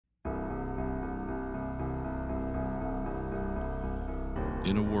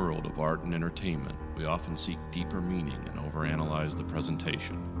In a world of art and entertainment, we often seek deeper meaning and overanalyze the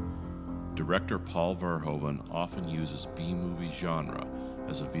presentation. Director Paul Verhoeven often uses B-movie genre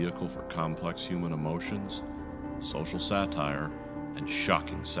as a vehicle for complex human emotions, social satire, and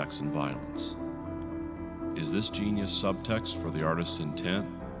shocking sex and violence. Is this genius subtext for the artist's intent,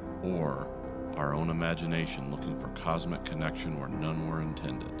 or our own imagination looking for cosmic connection where none were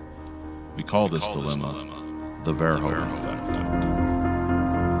intended? We call this dilemma the Verhoeven effect.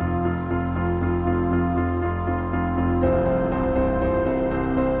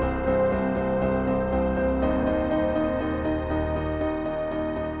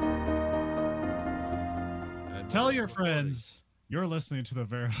 Tell your friends you're listening to the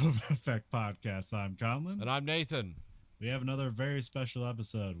Verhoeven Effect podcast. I'm Conlon. And I'm Nathan. We have another very special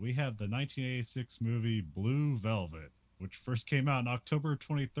episode. We have the 1986 movie Blue Velvet, which first came out on October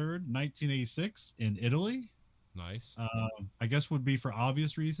 23rd, 1986 in Italy. Nice. I guess would be for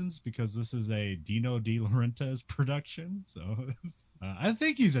obvious reasons because this is a Dino De Laurentiis production. So I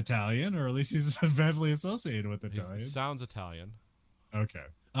think he's Italian, or at least he's heavily associated with Italian. Sounds Italian. Okay.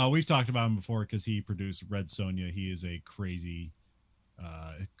 We've talked about him before because he produced Red Sonja. He is a crazy,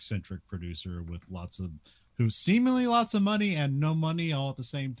 eccentric producer with who's seemingly lots of money and no money all at the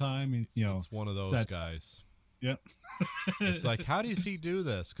same time. It's one of those guys. Yep. It's like, how does he do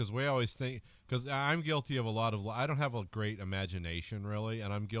this? Because we always think, because I'm guilty of I don't have a great imagination really,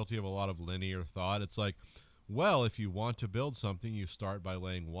 and I'm guilty of a lot of linear thought. It's like, well, if you want to build something, you start by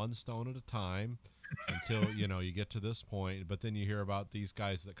laying one stone at a time until, you get to this point. But then you hear about these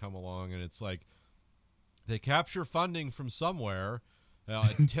guys that come along, and it's like they capture funding from somewhere.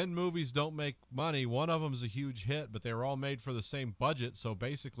 10 movies don't make money. One of them is a huge hit, but they were all made for the same budget. So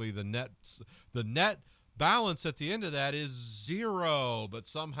basically the net balance at the end of that is zero. But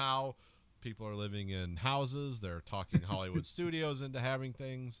somehow people are living in houses. They're talking Hollywood studios into having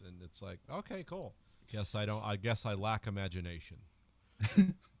things. And it's like, okay, cool. I guess I lack imagination.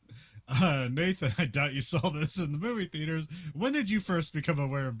 Nathan, I doubt you saw this in the movie theaters. When did you first become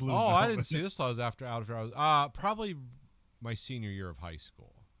aware of Blue Velvet? I didn't see this till I was after I was probably my senior year of high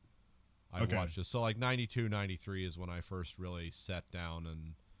school. I watched this. So like 92, 93 is when I first really sat down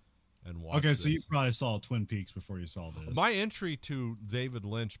and watched this. So you probably saw Twin Peaks before you saw this. My entry to David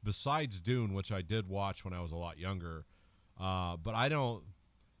Lynch, besides Dune, which I did watch when I was a lot younger,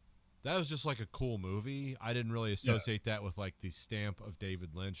 that was just like a cool movie. I didn't really associate that with like the stamp of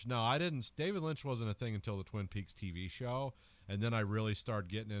David Lynch. No, I didn't. David Lynch wasn't a thing until the Twin Peaks TV show. And then I really started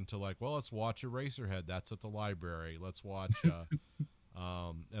getting into like, well, let's watch Eraserhead. That's at the library. Let's watch.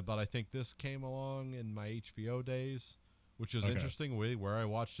 But I think this came along in my HBO days, which is interesting where I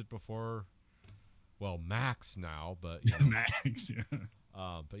watched it before. Well, Max now, but Max, yeah.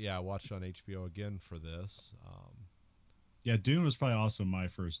 But yeah, I watched it on HBO again for this. Yeah, Dune was probably also my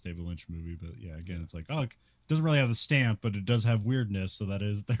first David Lynch movie, but it's like, it doesn't really have the stamp, but it does have weirdness, so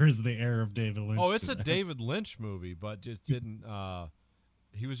there is the air of David Lynch. Oh, it's a David Lynch movie, but just didn't.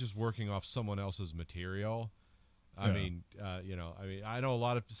 He was just working off someone else's material. I mean, I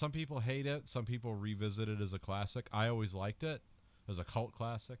know some people hate it, some people revisit it as a classic. I always liked it as a cult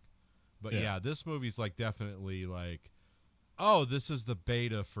classic, but this movie's like definitely like. Oh, this is the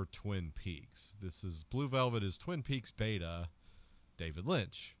beta for Twin Peaks. Blue Velvet is Twin Peaks beta, David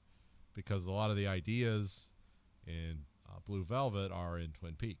Lynch, because a lot of the ideas in Blue Velvet are in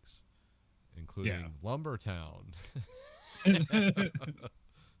Twin Peaks, including Lumbertown.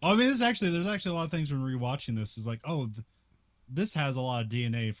 I mean, there's actually a lot of things when rewatching this is like, this has a lot of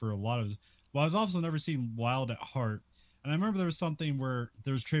DNA for a lot of. Well, I've also never seen Wild at Heart. And I remember there was something where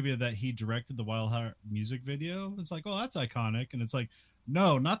there was trivia that he directed the Wild Heart music video. It's like, that's iconic. And it's like,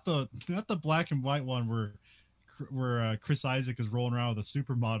 no, not the black and white one where Chris Isaac is rolling around with a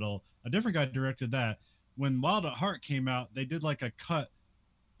supermodel. A different guy directed that. When Wild at Heart came out, they did like a cut.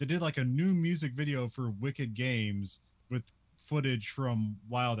 They did like a new music video for Wicked Games with footage from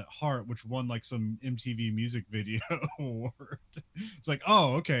Wild at Heart, which won like some MTV music video award. It's like,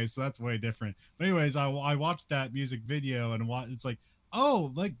 okay, so that's way different. But anyways, I watched that music video and it's like,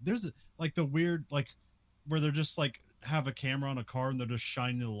 like there's like the weird like where they're just like have a camera on a car and they're just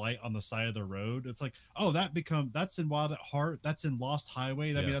shining the light on the side of the road. It's like, that's in Wild at Heart, that's in Lost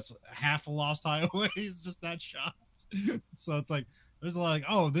Highway. I mean, that's half of Lost Highway is just that shot. So it's like there's a lot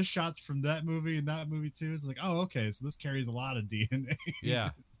like, this shot's from that movie and that movie too. It's like, okay, so this carries a lot of DNA.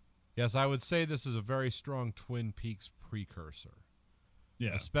 Yeah. Yes, I would say this is a very strong Twin Peaks precursor.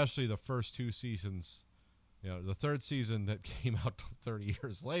 Yeah. Especially the first two seasons. The third season that came out 30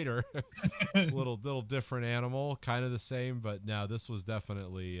 years later, little different animal, kind of the same, but now this was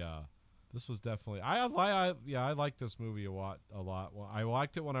definitely This was definitely I like this movie a lot. Well, I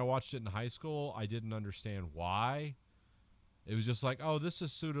liked it when I watched it in high school. I didn't understand why. It was just like, oh, this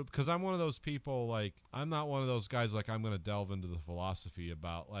is suitable because I'm one of those people. Like, I'm not one of those guys. Like, I'm going to delve into the philosophy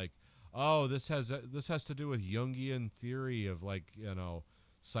about like, oh, this has to do with Jungian theory of like,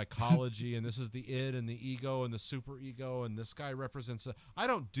 psychology, and this is the id and the ego and the superego, and this guy represents. I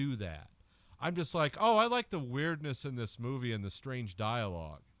don't do that. I'm just like, oh, I like the weirdness in this movie and the strange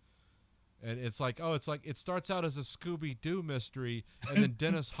dialogue. And it's like, it starts out as a Scooby-Doo mystery, and then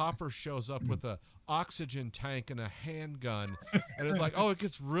Dennis Hopper shows up with a oxygen tank and a handgun, and it's like, oh, it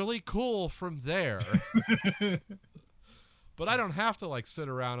gets really cool from there. But I don't have to like sit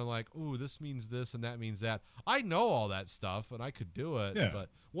around and like, ooh, this means this and that means that. I know all that stuff, and I could do it. Yeah. But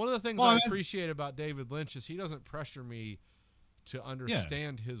one of the things I appreciate about David Lynch is he doesn't pressure me to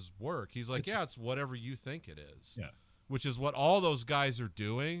understand his work. He's like, it's whatever you think it is. Yeah. Which is what all those guys are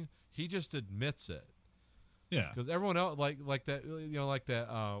doing. He just admits it. Yeah. Because everyone else, like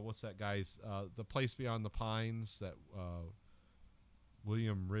that, what's that guy's, The Place Beyond the Pines, that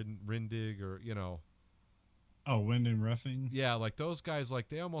William Rindig, or, Oh, Wind and Roughing? Yeah, like those guys, like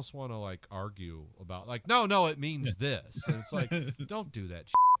they almost want to like argue about, like, no, it means this. And it's like, don't do that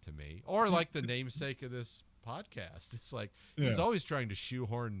to me. Or like the namesake of this podcast. It's like, he's always trying to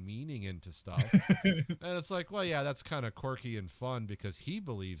shoehorn meaning into stuff. And it's like, well, yeah, that's kind of quirky and fun because he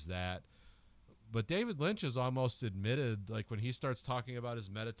believes that. But David Lynch has almost admitted, like when he starts talking about his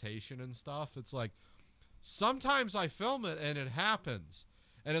meditation and stuff, it's like, sometimes I film it and it happens.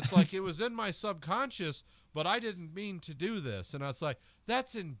 And it's like, it was in my subconscious, but I didn't mean to do this. And I was like,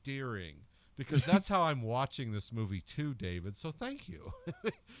 that's endearing because that's how I'm watching this movie too, David. So thank you.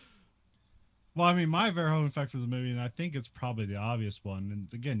 Well, I mean, my Verhoeven effect for the movie, and I think it's probably the obvious one,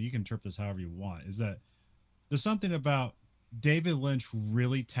 and again, you can interpret this however you want, is that there's something about David Lynch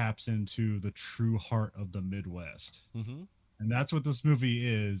really taps into the true heart of the Midwest. Mm-hmm. And that's what this movie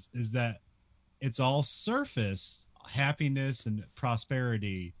is that it's all surface happiness and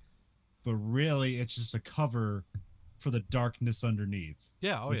prosperity, but really it's just a cover for the darkness underneath.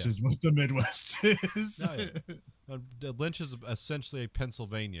 Yeah, which is what the Midwest is. Oh, yeah. Lynch is essentially a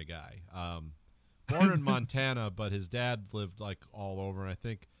Pennsylvania guy. Born in Montana, but his dad lived like all over, and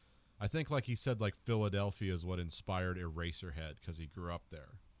I think like he said, like Philadelphia is what inspired Eraserhead because he grew up there.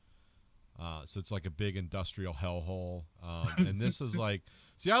 So it's like a big industrial hellhole. And this is like,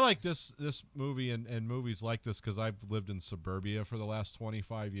 see, I like this movie and movies like this because I've lived in suburbia for the last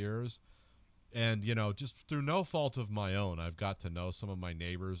 25 years. And, just through no fault of my own, I've got to know some of my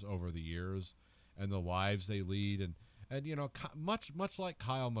neighbors over the years and the lives they lead. And much like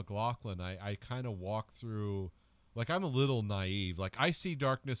Kyle MacLachlan, I kind of walk through, like, I'm a little naive. Like, I see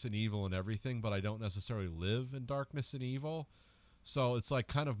darkness and evil in everything, but I don't necessarily live in darkness and evil. So it's like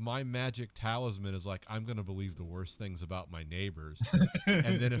kind of my magic talisman is like, I'm going to believe the worst things about my neighbors.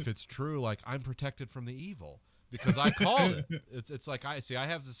 And then if it's true, like, I'm protected from the evil because I called it. It's like, I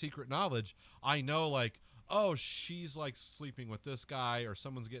have the secret knowledge. I know, like, oh, she's like sleeping with this guy, or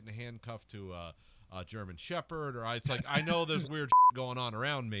someone's getting handcuffed to a German Shepherd, or it's like, I know there's weird going on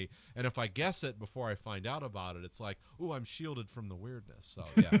around me. And if I guess it before I find out about it, it's like, ooh, I'm shielded from the weirdness. So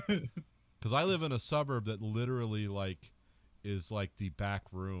yeah, because I live in a suburb that literally like is like the back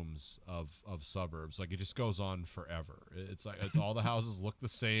rooms of suburbs. Like, it just goes on forever. It's like, all the houses look the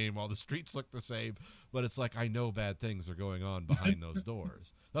same, all the streets look the same, but it's like, I know bad things are going on behind those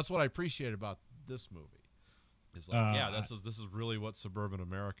doors. That's what I appreciate about this movie. Is like, this is really what suburban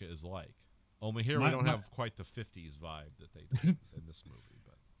America is like. Only here we don't have quite the 50s vibe that they do in this movie.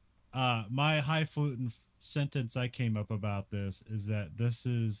 But my highfalutin sentence I came up about this is that this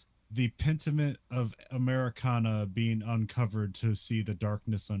is the pentiment of Americana being uncovered to see the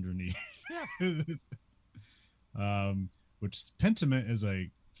darkness underneath. Yeah. Which pentiment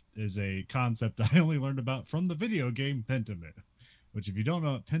is a concept I only learned about from the video game Pentiment. Which, if you don't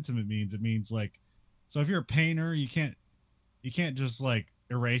know what pentiment means, it means like, so if you're a painter, you can't just like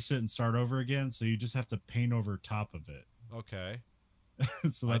erase it and start over again. So you just have to paint over top of it. Okay.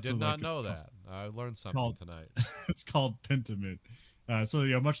 So I did not know that. I learned something tonight. It's called pentiment. So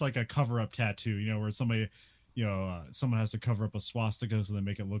much like a cover-up tattoo, where somebody, someone has to cover up a swastika so they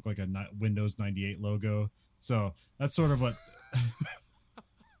make it look like a Windows 98 logo. So that's sort of what.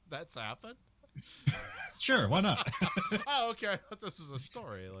 That's happened. Sure, why not? Oh, okay. I thought this was a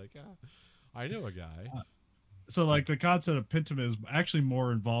story. Like, I knew a guy. So like the concept of pentiment is actually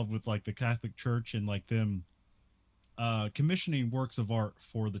more involved with like the Catholic Church and like them commissioning works of art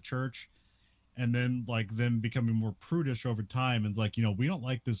for the church, and then like them becoming more prudish over time, and like, we don't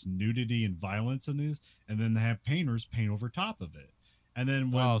like this nudity and violence in these, and then they have painters paint over top of it. And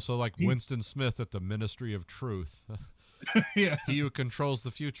then when Oh, so like Winston Smith at the Ministry of Truth. yeah, He who controls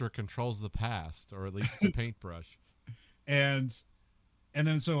the future controls the past, or at least the paintbrush. and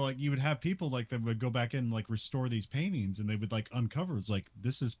then so like you would have people like that would go back in and like restore these paintings, and they would like uncover it's like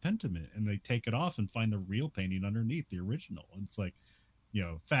this is Pentiment, and they take it off and find the real painting underneath the original. And it's like,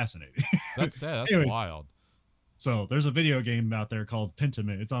 fascinating. That's sad. That's Anyway, wild. so there's a video game out there called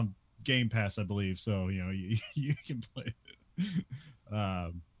Pentiment. It's on Game Pass, I believe. So you can play it.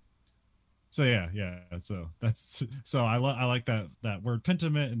 So yeah. So I like that word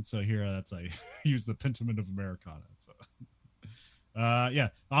Pentiment, and so here that's I use the Pentiment of Americana. So yeah,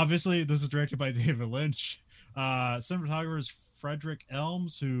 obviously this is directed by David Lynch. Cinematographer is Frederick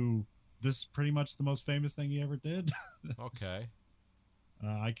Elms, who this is pretty much the most famous thing he ever did. Okay.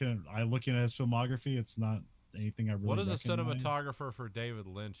 I looking at his filmography, it's not anything I really. What does a recognize. cinematographer for David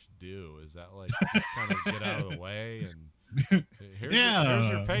Lynch do? Is that like just kind of get out of the way and here's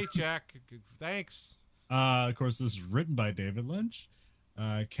your paycheck? Thanks. Of course, this is written by David Lynch.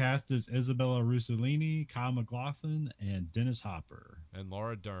 Cast is Isabella Rossellini, Kyle MacLachlan, and Dennis Hopper. And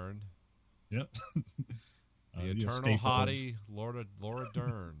Laura Dern. Yep. The eternal hottie, Laura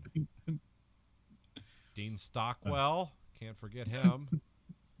Dern. Dean Stockwell. Can't forget him.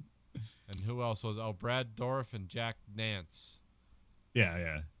 And who else was? Oh, Brad Dourif and Jack Nance.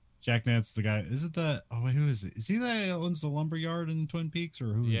 Yeah. Jack Nance is the guy. Is it the? Oh wait, who is it? Is he that owns the lumberyard in Twin Peaks,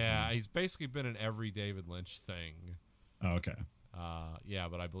 or who? Yeah, is he? he's basically been in every David Lynch thing. Oh, okay. Yeah,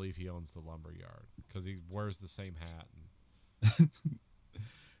 but I believe he owns the lumberyard because he wears the same hat.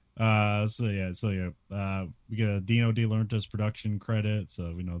 So we get a Dino De Laurentiis production credit,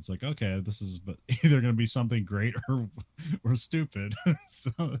 so we know it's like, okay, this is either going to be something great or stupid.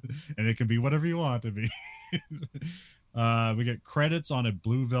 So, and it can be whatever you want it to be. We get credits on a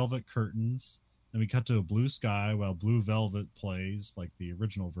blue velvet curtains, and we cut to a blue sky while Blue Velvet plays, like the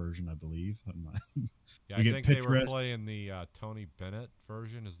original version, I believe. Yeah, I think they were playing the Tony Bennett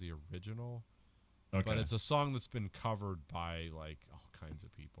version as the original. Okay. But it's a song that's been covered by like all kinds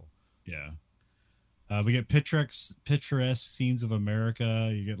of people. Yeah. We get picturesque scenes of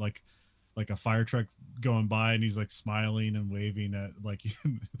America. You get like a fire truck going by, and he's like smiling and waving at like,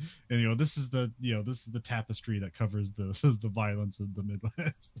 and this is the tapestry that covers the violence of the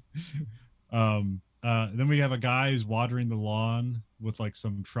Midwest. Then we have a guy who's watering the lawn with like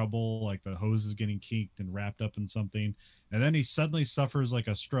some trouble, like the hose is getting kinked and wrapped up in something, and then he suddenly suffers like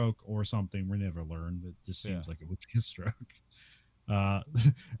a stroke or something. We never learned. It just seems like it would be a stroke. And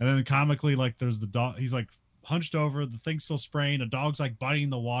then comically, like there's the dog. He's like hunched over. The thing's still spraying. A dog's like biting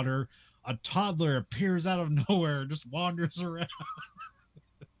the water. A toddler appears out of nowhere, just wanders around.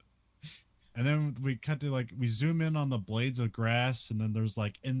 And then we cut to like we zoom in on the blades of grass, and then there's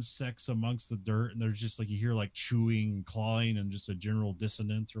like insects amongst the dirt, and there's just like you hear like chewing, clawing, and just a general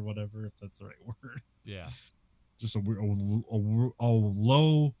dissonance or whatever, if that's the right word. Yeah, just a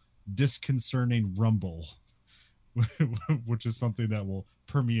low, disconcerting rumble, which is something that will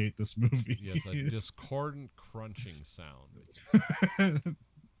permeate this movie. Yes, a discordant crunching sound.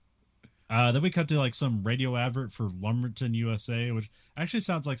 Then we cut to like some radio advert for Lumberton, USA, which actually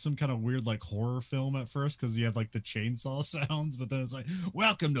sounds like some kind of weird like horror film at first because you have like the chainsaw sounds, but then it's like,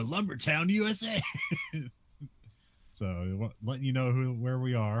 "Welcome to Lumbertown, USA." So letting you know where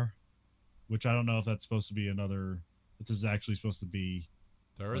we are, which I don't know if that's supposed to be another. If this is actually supposed to be.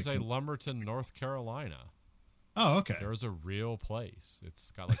 There is a Lumberton, North Carolina. Oh, okay. There is a real place.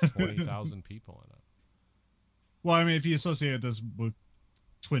 It's got like 20,000 people in it. Well, I mean, if you associate this with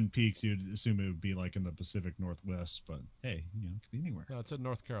Twin Peaks, you'd assume it would be like in the Pacific Northwest, but hey, it could be anywhere. No, it's in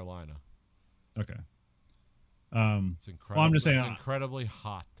North Carolina. Okay. It's incredible. Well, I'm just saying, it's incredibly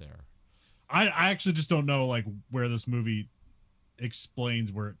hot there. I actually just don't know like where this movie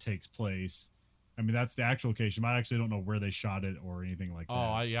explains where it takes place. I mean, that's the actual location. I actually don't know where they shot it or anything like that.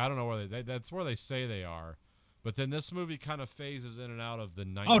 I don't know where that's where they say they are. But then this movie kind of phases in and out of the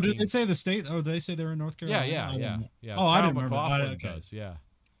 19... Oh, did they say the state? Oh, did they say they're in North Carolina? Yeah. Oh, I didn't remember. MacLachlan does, yeah.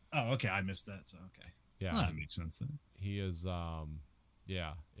 Oh, okay. I missed that. So, okay. Yeah. Well, that makes sense then. He is,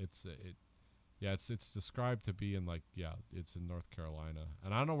 it's described to be in it's in North Carolina.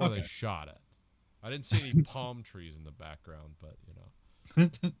 And I don't know where they shot it. I didn't see any palm trees in the background, but,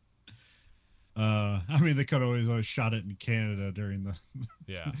 I mean, they could always shot it in Canada during the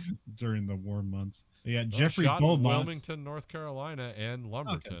during the warm months. Yeah, Jeffrey Beaumont, Wilmington, North Carolina, and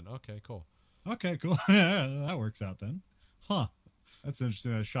Lumberton. Okay, cool. Okay, cool. Yeah, that works out then. Huh? That's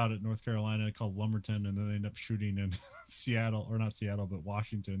interesting. They shot it in North Carolina called Lumberton, and then they end up shooting in Seattle, or not Seattle, but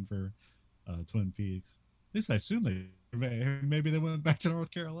Washington for Twin Peaks. At least I assume maybe they went back to North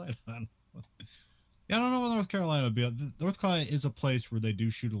Carolina. Yeah, I don't know what North Carolina would be. North Carolina is a place where they do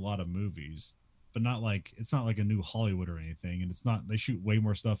shoot a lot of movies, but not like it's not like a new Hollywood or anything. And it's not they shoot way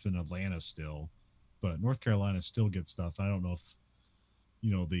more stuff in Atlanta still, but North Carolina still gets stuff. I don't know if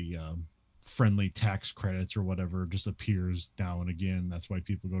the friendly tax credits or whatever just appears now and again. That's why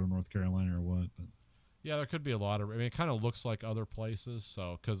people go to North Carolina or what. But Yeah, there could be a lot of. I mean, it kind of looks like other places.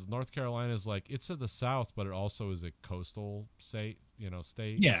 So, because North Carolina is like it's to the south, but it also is a coastal state.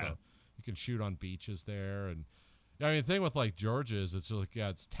 State. yeah, So you can shoot on beaches there, and I mean, the thing with like Georgia is it's like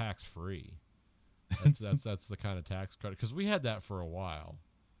it's tax free. That's the kind of tax credit because we had that for a while.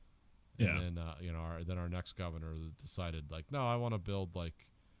 yeah. And then our next governor decided like, no, I want to build like,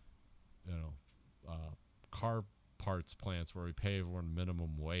 car parts plants where we pay everyone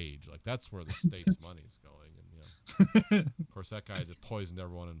minimum wage. Like that's where the state's money is going. And of course that guy just poisoned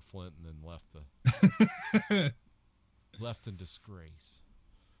everyone in Flint and then left in disgrace.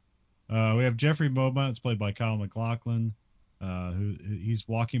 We have Jeffrey Beaumont. It's played by Kyle MacLachlan. Who he's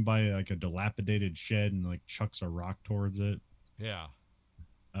walking by like a dilapidated shed and like chucks a rock towards it. Yeah.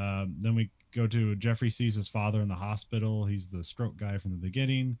 Then we go to Jeffrey sees his father in the hospital. He's the stroke guy from the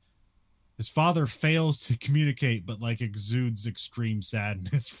beginning. His father fails to communicate, but like exudes extreme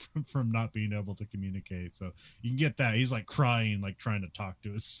sadness from not being able to communicate. So you can get that. He's like crying, like trying to talk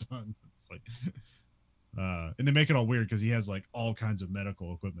to his son. It's like, and they make it all weird because he has like all kinds of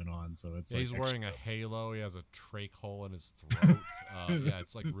medical equipment on. So it's he's like wearing a halo. He has a trach hole in his throat. Yeah,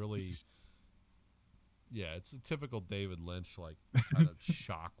 it's like really. Yeah, it's a typical David Lynch, like kind of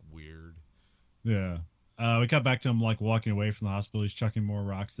shock weird. Yeah. We cut back to him like walking away from the hospital. He's chucking more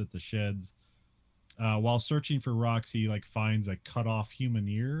rocks at the sheds. While searching for rocks, he like finds a cut off human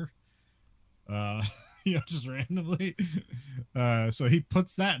ear. Just randomly. So he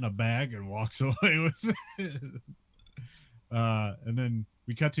puts that in a bag and walks away with it. And then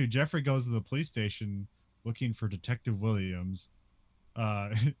we cut to Jeffrey goes to the police station looking for Detective Williams.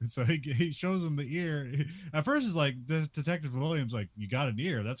 So he shows him the ear. At first it's like Detective Williams like, you got an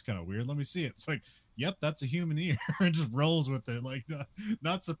ear, that's kind of weird, let me see it. It's like, yep, that's a human ear. And just rolls with it like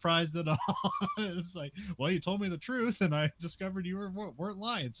not surprised at all. It's like, well, you told me the truth and I discovered you weren't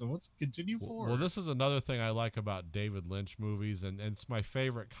lying, so let's continue forward. Well, this is another thing I like about David Lynch movies, and it's my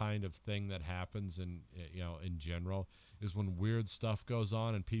favorite kind of thing that happens in general is when weird stuff goes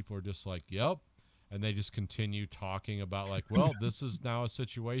on and people are just like, yep. And they just continue talking about like, well, this is now a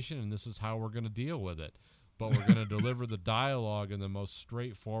situation and this is how we're going to deal with it. But we're going to deliver the dialogue in the most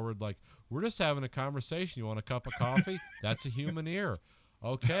straightforward, like, we're just having a conversation. You want a cup of coffee? That's a human ear.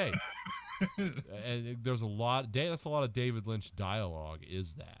 Okay. And there's that's a lot of David Lynch dialogue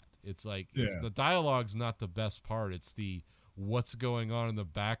is that. It's like, the dialogue's not the best part. It's the what's going on in the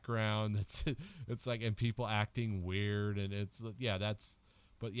background. It's like, and people acting weird. And it's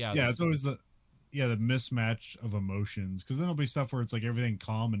always the mismatch of emotions, because then there'll be stuff where it's like everything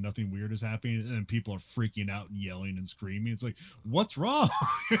calm and nothing weird is happening and then people are freaking out and yelling and screaming. It's like, what's wrong?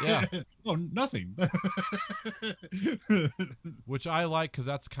 Yeah. Oh, nothing. Which I like because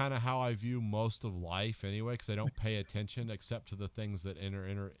that's kind of how I view most of life anyway, because I don't pay attention except to the things that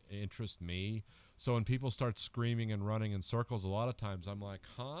interest me. So when people start screaming and running in circles, a lot of times I'm like,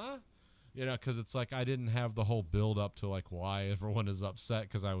 huh? Because it's like I didn't have the whole build up to like why everyone is upset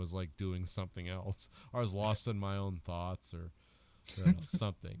because I was like doing something else. Or I was lost in my own thoughts or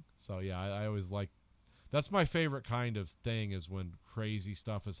something. So yeah, I always like, that's my favorite kind of thing is when crazy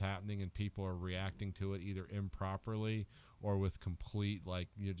stuff is happening and people are reacting to it either improperly or with complete like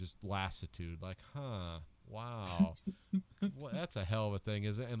just lassitude. Like, huh, wow, well, that's a hell of a thing,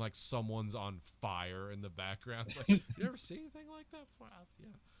 isn't it? And like someone's on fire in the background. Like, you ever see anything like that? Wow, yeah.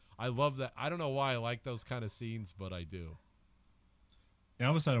 I love that. I don't know why I like those kind of scenes, but I do. Yeah, I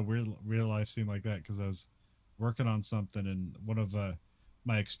almost had a weird real life scene like that because I was working on something and one of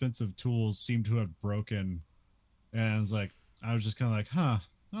my expensive tools seemed to have broken. And I was just kind of like, huh,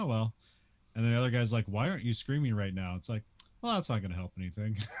 oh well. And then the other guy's like, why aren't you screaming right now? It's like, well, that's not going to help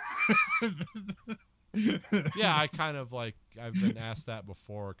anything. Yeah, I kind of like, I've been asked that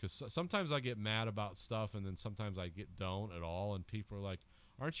before because sometimes I get mad about stuff and then sometimes I don't at all. And people are like,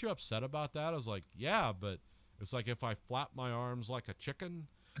 aren't you upset about that? I was like, yeah, but it's like if I flap my arms like a chicken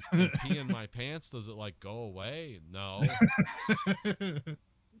and pee in my pants, does it like go away? No.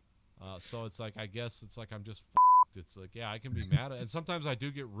 So it's like, I guess it's like I'm just f***ed. It's like, yeah, I can be mad and sometimes I do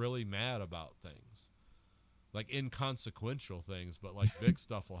get really mad about things, like inconsequential things, but like big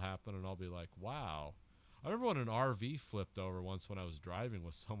stuff will happen and I'll be like, wow. I remember when an RV flipped over once when I was driving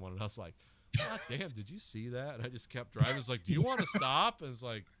with someone and I was like, God damn, did you see that? And I just kept driving. It's like, do you want to stop? And it's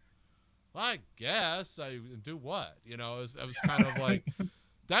like, well, I guess. I do what? It was kind of like,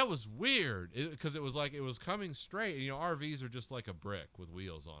 That was weird because it was like it was coming straight. You know, RVs are just like a brick with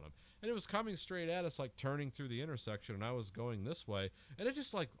wheels on them, and it was coming straight at us, like turning through the intersection, and I was going this way, and it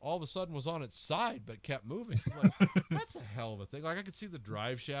just like all of a sudden was on its side but kept moving. Like, that's a hell of a thing. Like I could see the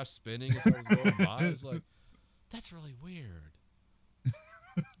drive shaft spinning as I was going by. It's like, that's really weird.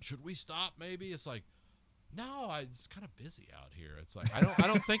 Should we stop? Maybe it's like. No, it's kind of busy out here. It's like I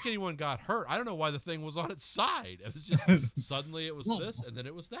don't think anyone got hurt. I don't know why the thing was on its side. It was just suddenly it was this and then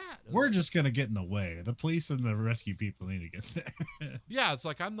it was that. We're just gonna get in the way. The police and the rescue people need to get there. Yeah, it's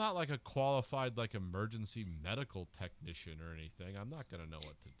like I'm not like a qualified like emergency medical technician or anything. I'm not gonna know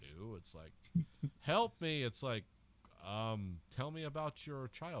what to do. It's like help me. It's like tell me about your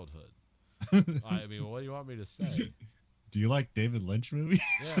childhood. I mean, what do you want me to say? Do you like David Lynch movies?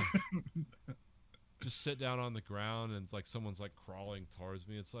 Yeah. Just sit down on the ground and it's like someone's like crawling towards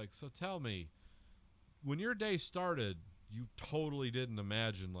me. It's like, so tell me, when your day started, you totally didn't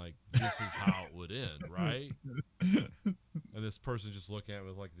imagine like this is how it would end, right? And this person's just looking at me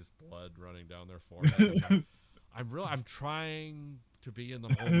with like this blood running down their forehead. I'm trying to be in the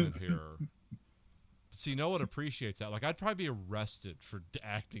moment here. See, no one appreciates that. Like, I'd probably be arrested for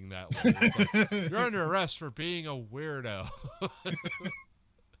acting that way. It's like, you're under arrest for being a weirdo.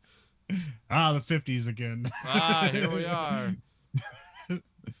 The 50s again. Here we are.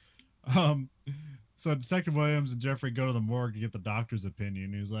 So Detective Williams and Jeffrey go to the morgue to get the doctor's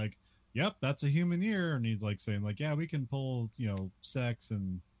opinion. He's like, yep, that's a human ear. And he's like saying like, yeah, we can pull, sex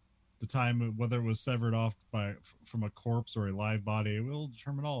and the time, whether it was severed off from a corpse or a live body. We'll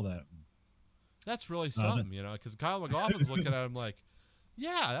determine all that. That's really something, because Kyle MacLachlan's looking at him like,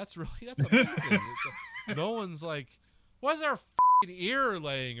 yeah, that's amazing. No one's like, why is there a ear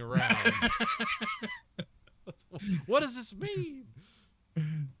laying around? What does this mean?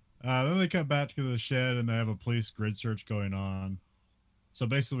 Then they come back to the shed and they have a police grid search going on. So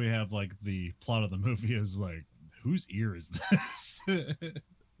basically we have like the plot of the movie is like, whose ear is this?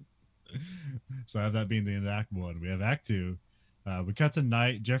 So I have that being the end of Act 1. We have Act 2. We cut to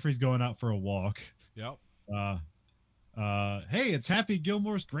night. Jeffrey's going out for a walk. Yep. Hey, it's Happy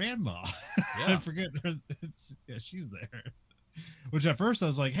Gilmore's grandma. Yeah. I forget. She's there. Which at first I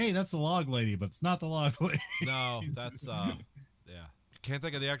was like, hey, that's the log lady, but it's not the log lady. No, that's yeah. Can't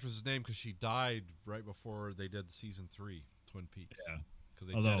think of the actress's name because she died right before they did season 3, Twin Peaks. Yeah. Because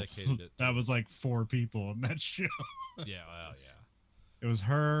they dedicated it. That was like 4 people in that show. Yeah, well, yeah. It was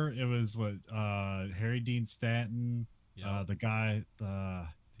her. It was Harry Dean Stanton. Yeah. The guy, the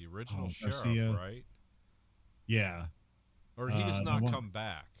original sheriff, Garcia. right? Yeah. Or he does not come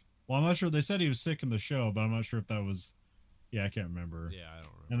back. Well, I'm not sure. They said he was sick in the show, but I'm not sure if that was. Yeah, I can't remember. Yeah, I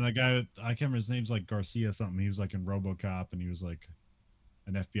don't remember. And the guy, I can't remember his name's like Garcia something. He was like in RoboCop, and he was like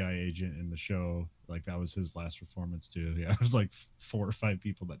an FBI agent in the show. Like that was his last performance too. Yeah, it was like 4 or 5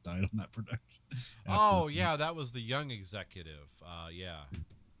 people that died on that production. Oh yeah, that was the young executive. Yeah, the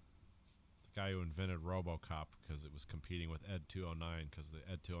guy who invented RoboCop because it was competing with Ed 209 because the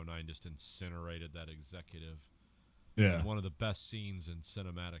Ed 209 just incinerated that executive. Yeah, in one of the best scenes in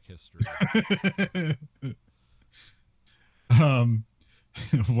cinematic history.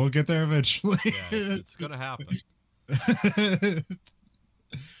 We'll get there eventually. Yeah, it's gonna happen.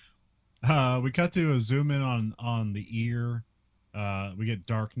 We cut to a zoom in on the ear. We get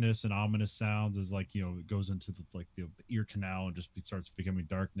darkness and ominous sounds as like it goes into the ear canal and just starts becoming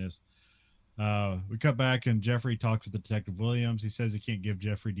darkness. We cut back and Jeffrey talks with Detective Williams. He says he can't give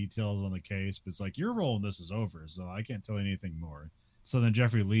Jeffrey details on the case, but it's like your role in this is over, so I can't tell you anything more. So then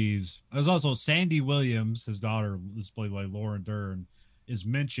Jeffrey leaves. There's also Sandy Williams, his daughter, is played by Lauren Dern, is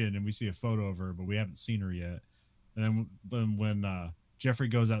mentioned, and we see a photo of her, but we haven't seen her yet. And then when Jeffrey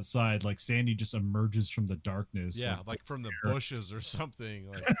goes outside, like Sandy just emerges from the darkness. Yeah, like from the bushes or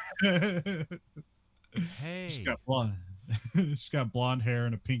something. Like, hey, she's got blonde hair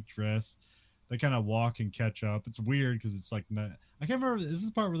and a pink dress. They kind of walk and catch up. It's weird because it's like I can't remember. Is this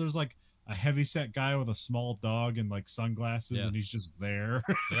the part where there's like a heavyset guy with a small dog and like sunglasses, yes. and he's just there?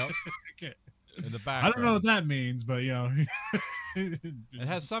 Yep. In the background. I don't know what that means, but it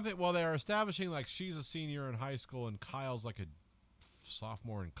has something. Well, they're establishing like she's a senior in high school and Kyle's like a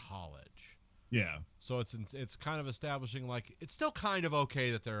sophomore in college. Yeah. So it's kind of establishing like it's still kind of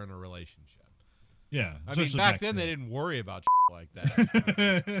okay that they're in a relationship. Yeah. I mean, back then they didn't worry about like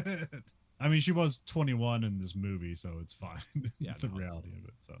that. I mean, she was 21 in this movie, so it's fine. Yeah, the reality of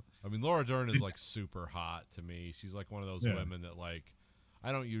it. So I mean, Laura Dern is like super hot to me. She's like one of those women that like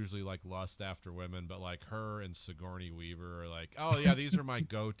I don't usually like lust after women, but like her and Sigourney Weaver are like, oh yeah, these are my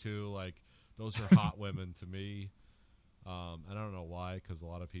go-to. Like those are hot women to me. And I don't know why, because a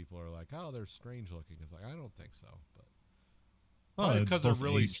lot of people are like, oh, they're strange looking. It's like I don't think so, but Probably because they're both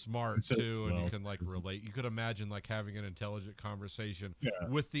really aged smart too, and you well. can like relate. You could imagine like having an intelligent conversation Yeah.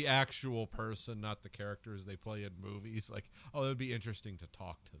 with the actual person, not the characters they play in movies. Like, oh, it would be interesting to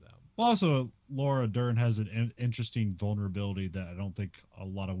talk to them. Well, also, Laura Dern has an interesting vulnerability that I don't think a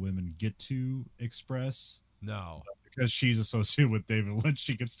lot of women get to express. No. Because she's associated with David Lynch,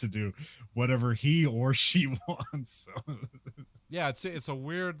 she gets to do whatever he or she wants. So. Yeah, it's a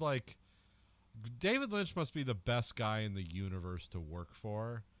weird like. David Lynch must be the best guy in the universe to work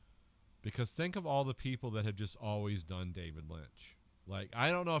for, because think of all the people that have just always done David Lynch. Like,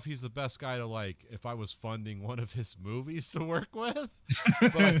 I don't know if he's the best guy to like if I was funding one of his movies to work with,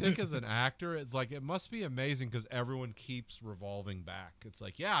 but I think as an actor, it's like it must be amazing because everyone keeps revolving back. It's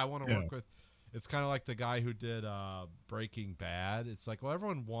like, yeah, I want to work with. It's kind of like the guy who did Breaking Bad. It's like, well,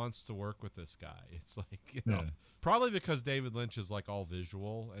 everyone wants to work with this guy. It's like, you know, probably because David Lynch is like all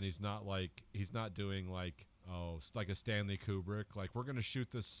visual and he's not doing like, like a Stanley Kubrick. Like, we're going to shoot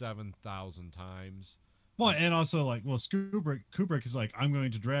this 7,000 times. Well, and also like, well, Kubrick is like, I'm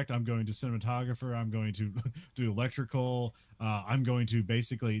going to direct, I'm going to cinematographer, I'm going to do electrical, I'm going to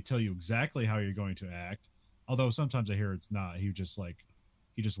basically tell you exactly how you're going to act. Although sometimes I hear it's not. He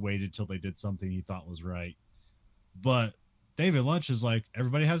just waited till they did something he thought was right. But David Lynch is like,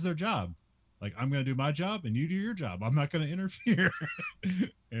 everybody has their job. Like, I'm going to do my job and you do your job. I'm not going to interfere.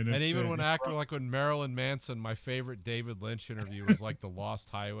 and even when like when Marilyn Manson, my favorite David Lynch interview was like the Lost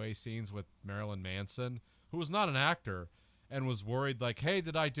Highway scenes with Marilyn Manson, who was not an actor and was worried like, hey,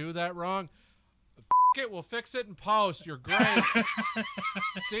 did I do that wrong? It, we'll fix it in post. You're great.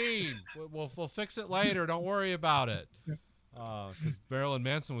 Scene. We'll fix it later. Don't worry about it. Because Marilyn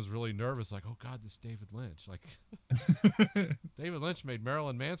Manson was really nervous, like, oh God, this David Lynch. Like, David Lynch made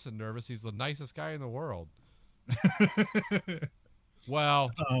Marilyn Manson nervous. He's the nicest guy in the world.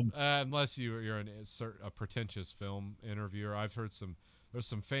 Well, unless you're a pretentious film interviewer, I've heard there's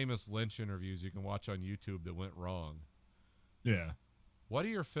some famous Lynch interviews you can watch on YouTube that went wrong. Yeah. What do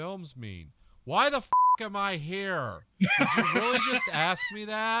your films mean? Why the am I here? Did you really just ask me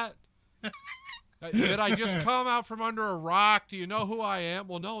that? Did I just come out from under a rock? Do you know who I am?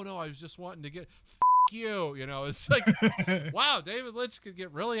 Well, no, I was just wanting to get you. You know, it's like, wow, David Lynch could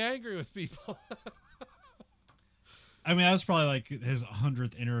get really angry with people. I mean, that's probably like his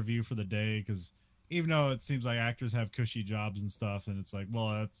 100th interview for the day, because even though it seems like actors have cushy jobs and stuff, and it's like,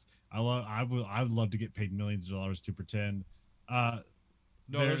 well, I would love to get paid millions of dollars to pretend. No,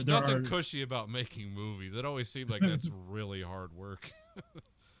 there's nothing cushy about making movies. It always seemed like that's really hard work.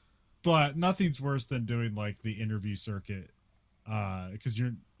 But nothing's worse than doing like the interview circuit, because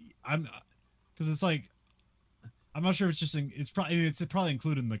it's like, I'm not sure if it's probably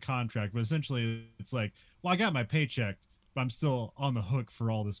included in the contract, but essentially it's like, well, I got my paycheck, but I'm still on the hook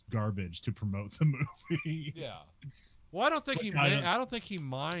for all this garbage to promote the movie. Yeah. Well, I don't think he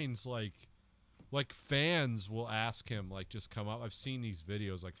minds like fans will ask him like just come up. I've seen these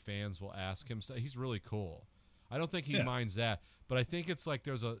videos like fans will ask him. So he's really cool. I don't think he minds that, but I think it's like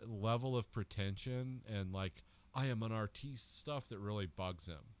there's a level of pretension and like I am an artiste stuff that really bugs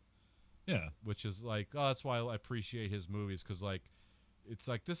him. Yeah, which is like, oh, that's why I appreciate his movies, because like it's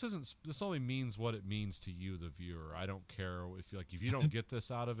like this only means what it means to you, the viewer. I don't care if you don't get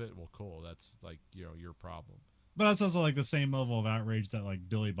this out of it. Well, cool. That's like, you know, your problem. But that's also like the same level of outrage that like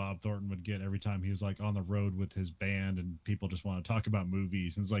Billy Bob Thornton would get every time he was like on the road with his band and people just want to talk about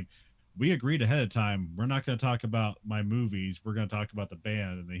movies. And it's like, we agreed ahead of time, we're not going to talk about my movies, we're going to talk about the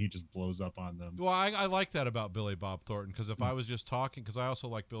band, and then he just blows up on them. Well, I like that about Billy Bob Thornton, because if I was just talking, because I also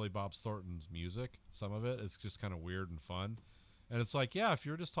like Billy Bob Thornton's music, some of it's just kind of weird and fun, and it's like, yeah, if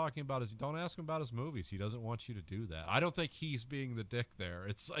you're just talking about don't ask him about his movies. He doesn't want you to do that. I don't think he's being the dick there.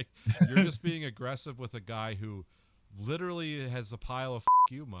 It's like you're just being aggressive with a guy who literally has a pile of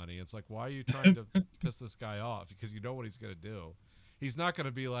you money. It's like, why are you trying to piss this guy off? Because you know what he's going to do. He's not going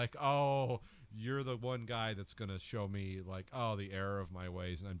to be like, oh, you're the one guy that's going to show me like, oh, the error of my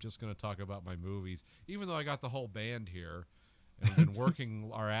ways, and I'm just going to talk about my movies, even though I got the whole band here and we've been working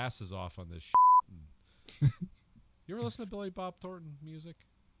our asses off on this shit. You ever listen to Billy Bob Thornton music?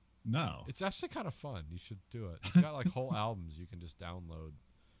 No. It's actually kind of fun. You should do it. He's got like whole albums you can just download.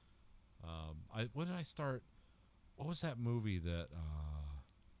 When did I start? What was that movie that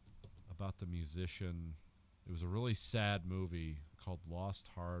about the musician? It was a really sad movie called Lost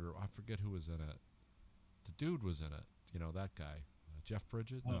Heart, or I forget who was in it. The dude was in it. You know, that guy. Jeff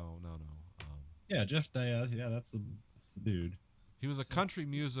Bridges? No. Yeah, Jeff. Yeah, that's the dude. He was a country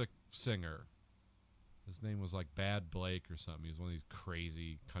music singer. His name was like Bad Blake or something. He was one of these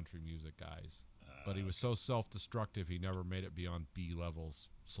crazy country music guys. But he was so self-destructive, he never made it beyond B-level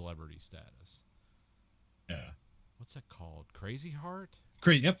celebrity status. Yeah. what's it called? Crazy Heart?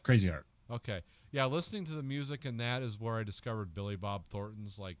 Yep, Crazy Heart. Okay. Yeah, listening to the music in that is where I discovered Billy Bob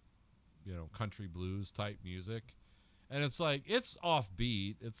Thornton's, like, country blues type music. And it's like, it's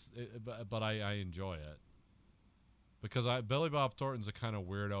offbeat, but I enjoy it. Because Billy Bob Thornton's a kind of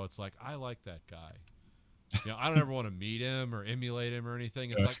weirdo. It's like, I like that guy. I don't ever want to meet him or emulate him or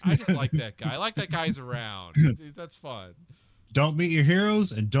anything. It's like, I just like that guy. I like that guy's around. That's fun. Don't meet your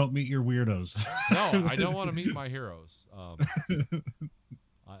heroes and don't meet your weirdos. No, I don't want to meet my heroes.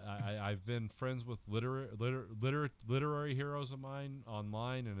 I've been friends with literary heroes of mine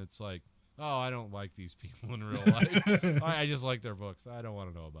online, and it's like, oh, I don't like these people in real life. I just like their books. I don't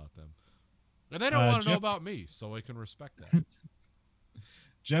want to know about them. And they don't want to know about me, so I can respect that.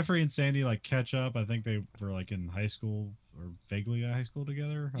 Jeffrey and Sandy like catch up. I think they were like in high school or vaguely high school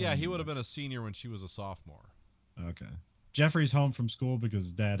together. Yeah, he would have been a senior when she was a sophomore. Okay. Jeffrey's home from school because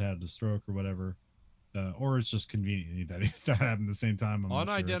his dad had a stroke or whatever. Or it's just convenient that happened at the same time. I'm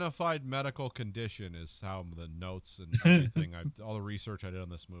Unidentified medical condition is how the notes and everything, all the research I did on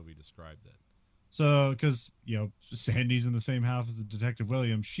this movie described it. So, because, Sandy's in the same house as Detective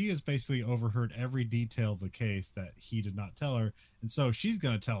Williams, she has basically overheard every detail of the case that he did not tell her. And so she's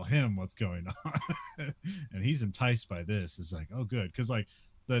going to tell him what's going on. And he's enticed by this. It's like, oh, good. Because, like,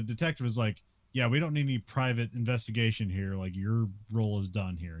 the detective is like, yeah, we don't need any private investigation here. Like, your role is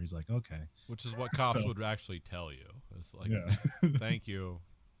done here. He's like, okay. Which is what cops would actually tell you. It's like, thank you.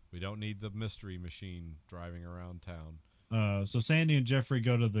 We don't need the mystery machine driving around town. So Sandy and Jeffrey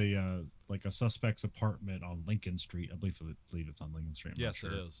go to the like a suspect's apartment on Lincoln Street. I believe it's on Lincoln Street. Yes,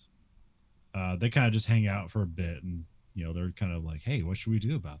 it is. They kind of just hang out for a bit, and they're kind of like, "Hey, what should we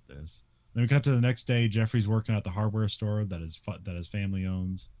do about this?" Then we cut to the next day. Jeffrey's working at the hardware store that his family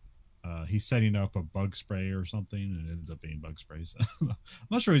owns. He's setting up a bug spray or something, and it ends up being bug spray. So I'm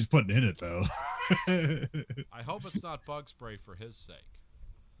not sure he's putting in it though. I hope it's not bug spray for his sake.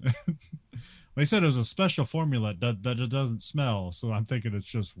 They said it was a special formula that it doesn't smell, so I'm thinking it's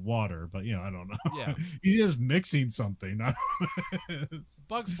just water, but I don't know. Yeah, he is mixing something.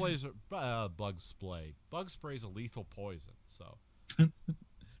 Bug spray's a lethal poison. So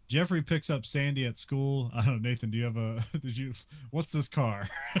Jeffrey picks up Sandy at school. I don't know, Nathan. Do you have what's this car?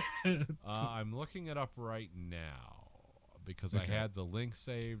 I'm looking it up right now because I had the link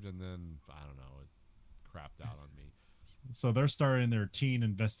saved, and then I don't know, it crapped out on me. So they're starting their teen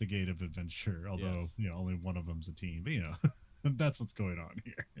investigative adventure, although only one of them's a teen, but that's what's going on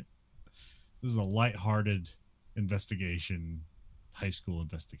here. This is a lighthearted investigation, high school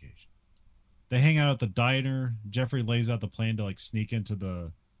investigation. They hang out at the diner. Jeffrey lays out the plan to like sneak into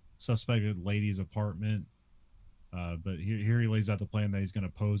the suspected lady's apartment, but here he lays out the plan that he's going to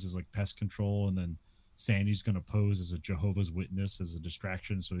pose as like pest control, and then Sandy's going to pose as a Jehovah's Witness as a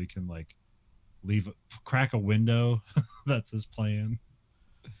distraction, so he can like crack a window. That's his plan.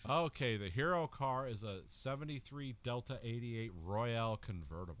 Okay, the hero car is a 73 Delta 88 Royale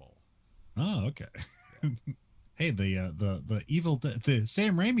convertible. Oh, okay. Yeah. Hey, the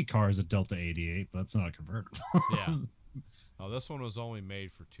Sam Raimi car is a Delta 88, but that's not a convertible. Yeah. Oh, this one was only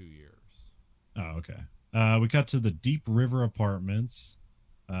made for 2 years. Oh, okay. We cut to the Deep River Apartments.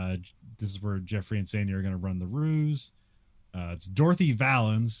 This is where Jeffrey and Sandy are going to run the ruse. It's Dorothy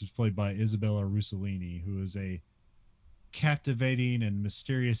Valens, who's played by Isabella Rossellini, who is a captivating and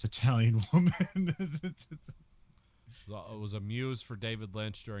mysterious Italian woman. It was a muse for David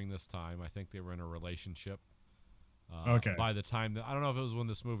Lynch during this time. I think they were in a relationship. Okay. By the time I don't know if it was when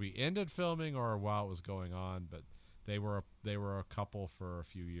this movie ended filming or while it was going on, but they were a couple for a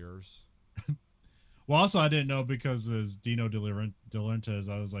few years. Well, also I didn't know because there's Dino De Laurentiis.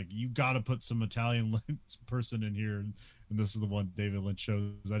 I was like, you got to put some Italian person in here, and this is the one David Lynch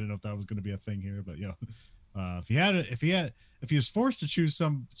chose. I didn't know if that was going to be a thing here, but if he was forced to choose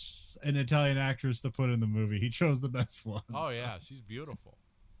an Italian actress to put in the movie, he chose the best one. Oh yeah, she's beautiful.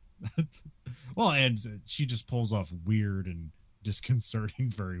 Well, and she just pulls off weird and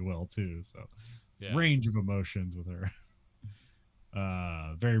disconcerting very well too. So, range of emotions with her.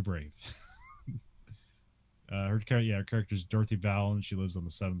 Very brave. Her character's Dorothy Valens. She lives on the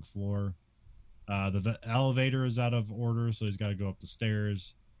 7th floor. The elevator is out of order, so he's got to go up the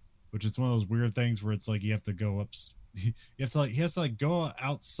stairs, which is one of those weird things where it's like you have to go up. He has to go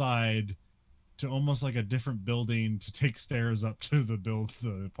outside to almost like a different building to take stairs up to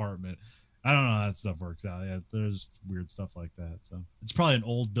the apartment. I don't know how that stuff works out. Yeah, there's weird stuff like that. So it's probably an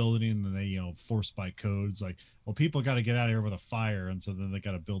old building, and then they forced by codes like, well, people got to get out of here with a fire, and so then they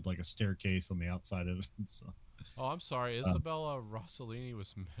got to build like a staircase on the outside of it. So. Oh, I'm sorry. Isabella Rossellini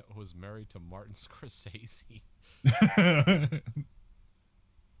was married to Martin Scorsese.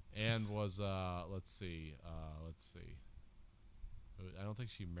 And was let's see. I don't think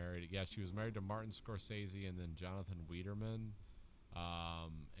she married. Yeah, she was married to Martin Scorsese and then Jonathan Wiederman.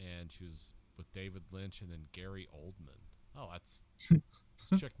 And she was with David Lynch and then Gary Oldman. Oh,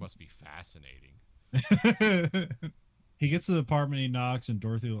 this chick must be fascinating. He gets to the apartment, he knocks, and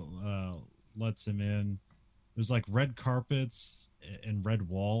Dorothy lets him in. There's like red carpets and red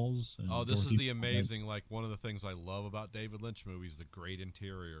walls. And Oh, this Dorothy is the amazing, like one of the things I love about David Lynch movies, the great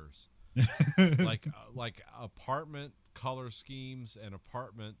interiors. like apartment color schemes and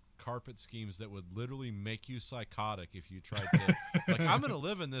apartment carpet schemes that would literally make you psychotic if you tried to like I'm gonna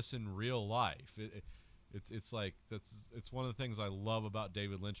live in this in real life. It's like it's one of the things I love about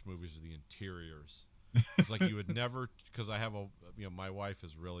David Lynch movies are the interiors. It's like you would never, because I have my wife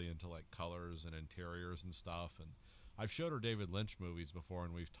is really into like colors and interiors and stuff, and I've showed her David Lynch movies before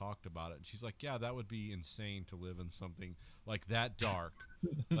and we've talked about it, and she's like, yeah, that would be insane to live in something like that dark.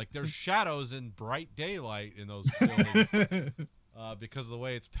 Like there's shadows in bright daylight in those buildings because of the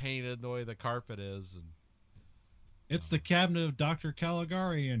way it's painted, the way the carpet is. And it's the cabinet of Dr.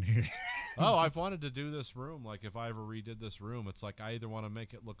 Caligari in here. Oh, I've wanted to do this room. Like if I ever redid this room, it's like I either want to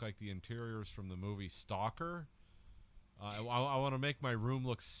make it look like the interiors from the movie Stalker. I want to make my room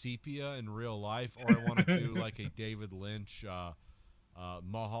look sepia in real life, or I want to do like a David Lynch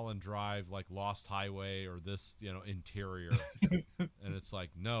Mulholland Drive, like Lost Highway, or this, interior. And it's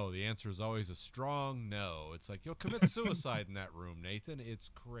like, no, the answer is always a strong no. It's like, you'll commit suicide in that room, Nathan. It's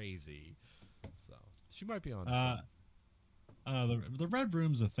crazy. So she might be on something. The red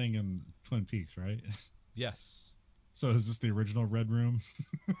room's a thing in Twin Peaks, right? Yes. So is this the original red room?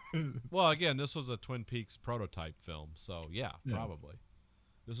 Well, again, this was a Twin Peaks prototype film, so yeah, probably.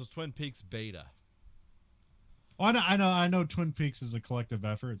 This was Twin Peaks beta. Well, I know Twin Peaks is a collective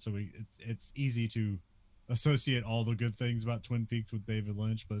effort, so it's easy to associate all the good things about Twin Peaks with David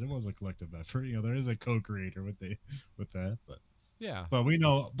Lynch, but it was a collective effort. There is a co-creator with that, but yeah. But we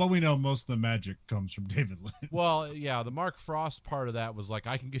know most of the magic comes from David Lynch. Well, yeah, the Mark Frost part of that was like,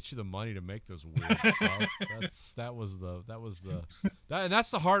 I can get you the money to make this weird stuff. And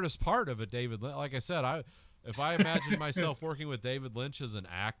that's the hardest part of it, David Lynch. Like I said, if I imagine myself working with David Lynch as an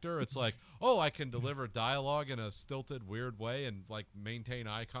actor, it's like, oh, I can deliver dialogue in a stilted, weird way and like maintain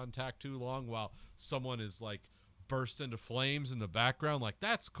eye contact too long while someone is like burst into flames in the background. Like,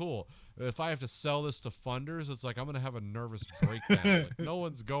 that's cool. If I have to sell this to funders, it's like I'm gonna have a nervous breakdown. Like, no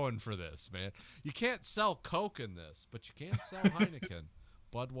one's going for this, man. You can't sell Coke in this, but you can sell Heineken,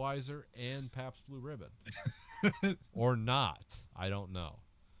 Budweiser, and Pabst Blue Ribbon. Or not, I don't know.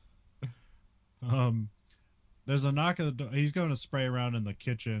 There's a knock at the door. He's going to spray around in the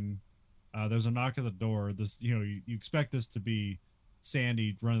kitchen. There's a knock at the door. This, you expect this to be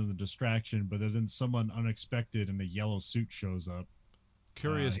Sandy running the distraction, but then someone unexpected in a yellow suit shows up.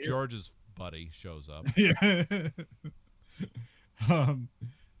 Curious George's buddy shows up. Yeah. And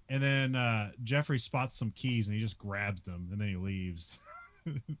then Jeffrey spots some keys and he just grabs them and then he leaves.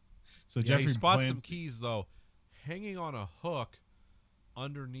 So Jeffrey he spots some keys though, hanging on a hook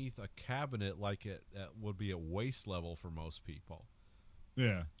underneath a cabinet, like it would be at waist level for most people.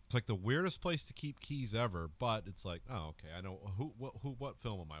 Yeah. It's like the weirdest place to keep keys ever, but it's like, oh, okay, I know what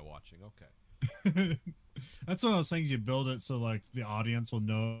film am I watching? Okay. That's one of those things you build it so like the audience will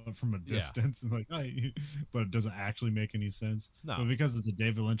know it from a distance and like, but it doesn't actually make any sense. No. But because it's a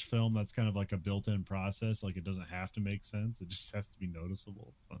David Lynch film, that's kind of like a built-in process. Like it doesn't have to make sense. It just has to be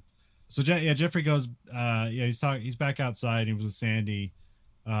noticeable. So Jeffrey goes, he's back outside. He was with Sandy.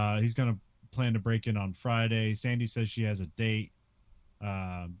 He's going to plan to break in on Friday. Sandy says she has a date.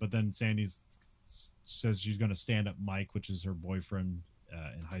 But then Sandy says she's going to stand up Mike, which is her boyfriend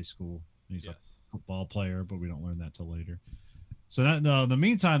in high school. And he's a football player, but we don't learn that till later. So in the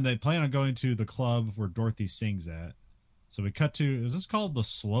meantime, they plan on going to the club where Dorothy sings at. So we cut to, is this called the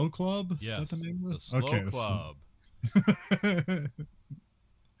Slow Club? Yes, is that the name of it? The Slow Club.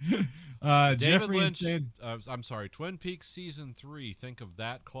 David Jeffrey Lynch, I'm sorry, Twin Peaks season 3, think of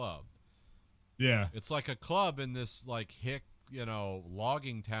that club. Yeah. It's like a club in this like hick,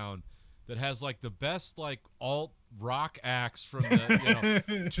 logging town that has like the best like alt rock acts from the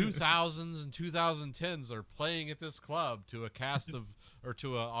 2000s and 2010s are playing at this club to a cast of or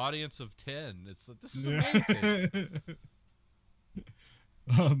to an audience of 10. This is amazing.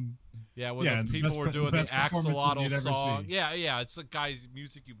 When the people were doing the axolotl song. Yeah, it's a guy's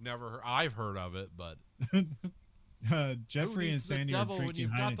music you've never heard. I've heard of it, but Jeffrey and Sandy the are devil drinking when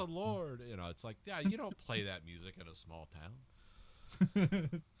you've got Heineken. the Lord. It's like, yeah, you don't play that music in a small town.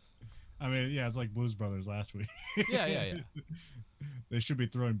 I mean, it's like Blues Brothers last week. Yeah. They should be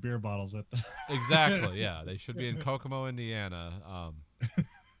throwing beer bottles at them. Exactly, yeah. They should be in Kokomo, Indiana.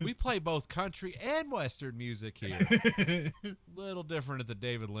 We play both country and Western music here. Little different at the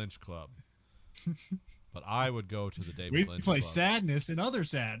David Lynch Club. But I would go to the David Lynch play Club. sadness and other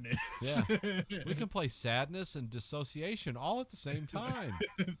sadness. Yeah. We can play sadness and dissociation all at the same time.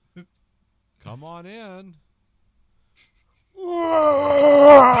 Come on in. It's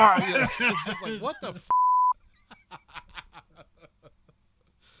just like, what the f***?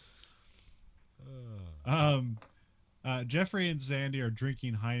 Jeffrey and Sandy are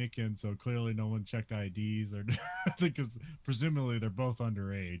drinking Heineken, so clearly no one checked IDs. They're because presumably they're both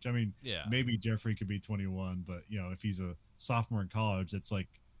underage. I mean, yeah. Maybe Jeffrey could be 21, but if he's a sophomore in college, it's like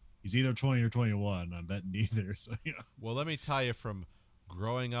he's either 20 or 21. I'm betting neither. So Well, let me tell you, from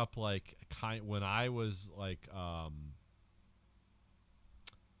growing up, when I was when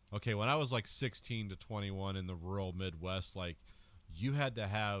I was 16 to 21 in the rural Midwest, you had to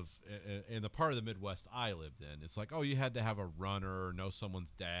have, in the part of the Midwest I lived in, it's you had to have a runner or know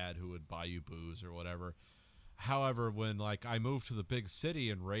someone's dad who would buy you booze or whatever. However, when I moved to the big city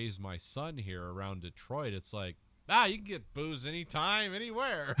and raised my son here around Detroit, it's you can get booze anytime,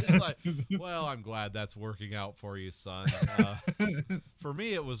 anywhere. It's well, I'm glad that's working out for you, son. For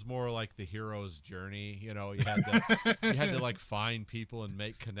me, it was more like the hero's journey. You had to find people and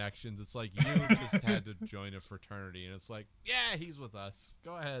make connections. It's you just had to join a fraternity, and it's yeah, he's with us.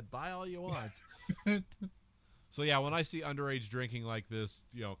 Go ahead, buy all you want. So yeah, when I see underage drinking like this,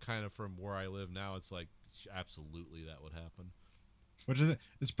 kind of from where I live now, it's absolutely that would happen. Which is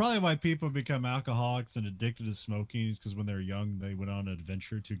it's probably why people become alcoholics and addicted to smoking, is because when they're young they went on an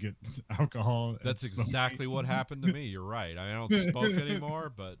adventure to get alcohol. That's exactly what happened to me. You're right. I don't smoke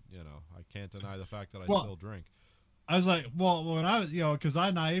anymore, but I can't deny the fact that I still drink. I was when I was because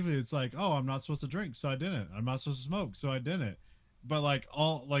I naively, it's oh, I'm not supposed to drink, so I didn't. I'm not supposed to smoke, so I didn't. But a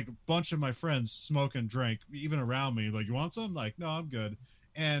bunch of my friends smoke and drink, even around me. You want some? No, I'm good.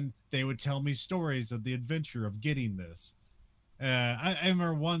 And they would tell me stories of the adventure of getting this. I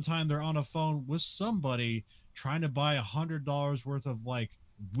remember one time they're on a phone with somebody trying to buy $100 worth of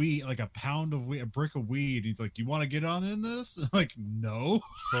weed, a pound of weed, a brick of weed. He's you want to get on in this? No.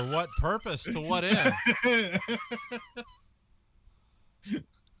 For what purpose? To what end?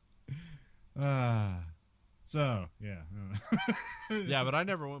 So yeah. Yeah, but I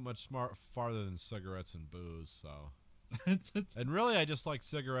never went much farther than cigarettes and booze. So. And really, I just like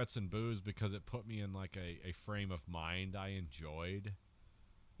cigarettes and booze because it put me in a frame of mind I enjoyed.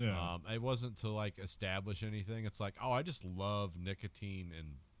 Yeah. It wasn't to establish anything. It's oh, I just love nicotine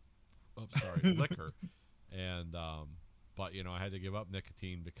and liquor, and but I had to give up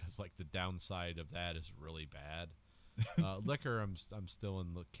nicotine because the downside of that is really bad. Liquor, I'm still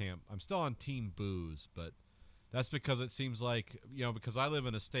in the camp. I'm still on team booze, but that's because it seems because I live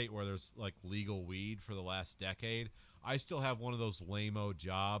in a state where there's legal weed for the last decade. I still have one of those lame-o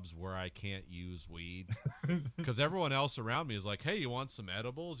jobs where I can't use weed because everyone else around me is hey, you want some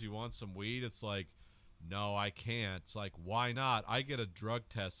edibles? You want some weed? It's no, I can't. It's why not? I get a drug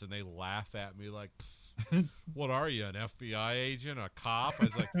test and they laugh at me what are you, an FBI agent, a cop? I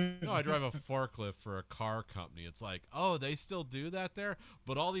was no, I drive a forklift for a car company. It's oh, they still do that there?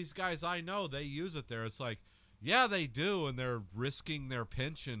 But all these guys I know, they use it there. It's yeah, they do, and they're risking their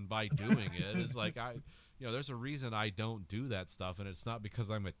pension by doing it. It's there's a reason I don't do that stuff, and it's not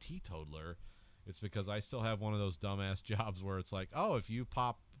because I'm a teetotaler. It's because I still have one of those dumbass jobs where it's oh, if you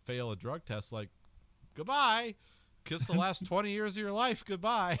fail a drug test, goodbye. Kiss the last 20 years of your life,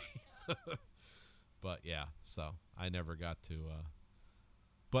 goodbye. But yeah, so I never got to.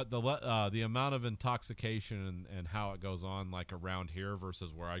 But the amount of intoxication and how it goes on around here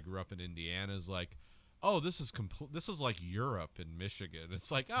versus where I grew up in Indiana is oh, this is this is like Europe in Michigan.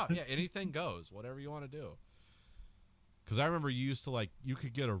 It's oh yeah, anything goes, whatever you want to do. Because I remember you used to you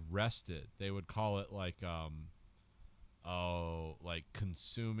could get arrested. They would call it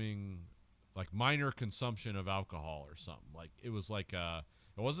consuming minor consumption of alcohol or something. It was it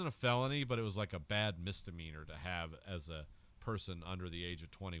wasn't a felony, but it was a bad misdemeanor to have as a person under the age of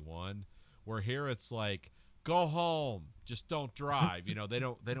 21. Where here it's go home, just don't drive. They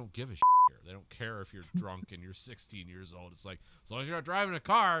don't give a shit here. They don't care if you're drunk and you're 16 years old. It's as long as you're not driving a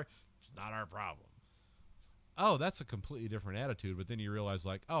car, it's not our problem. Oh, that's a completely different attitude. But then you realize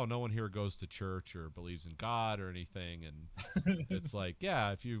oh, no one here goes to church or believes in God or anything. And it's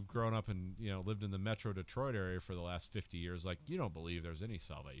yeah, if you've grown up and lived in the Metro Detroit area for the last 50 years, you don't believe there's any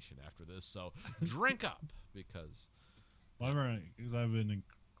salvation after this. So drink up because. Well, I remember because I've been in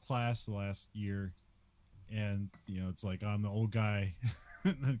class the last year. And it's I'm the old guy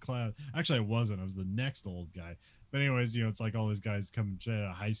in the class. Actually, I wasn't. I was the next old guy. But anyways, it's all these guys coming straight out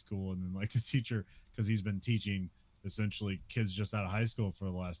of high school, and then the teacher, because he's been teaching essentially kids just out of high school for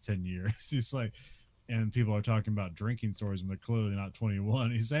the last 10 years. He's like, and people are talking about drinking stores when they're clearly not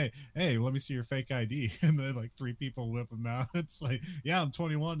 21. He's hey, let me see your fake ID. And then like 3 people whip him out. It's like, yeah, I'm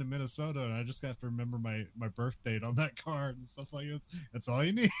 21 in Minnesota, and I just have to remember my birth date on that card and stuff like that. That's all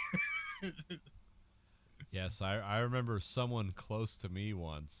you need. Yes, I remember someone close to me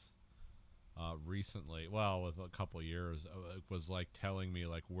once, recently, well, with a couple years, was like telling me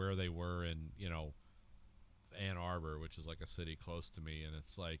like where they were in, Ann Arbor, which is like a city close to me, and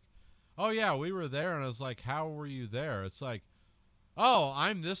it's like, oh yeah, we were there, and I was like, how were you there? It's like, oh,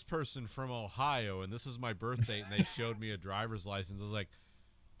 I'm this person from Ohio, and this is my birth date, and they showed me a driver's license. I was like,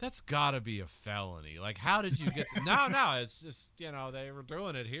 that's got to be a felony. Like, how did you get no, it's just, they were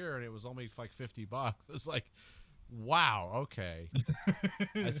doing it here, and it was only like $50. It's like, wow, okay.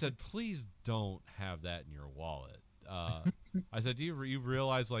 I said, please don't have that in your wallet. I said, do you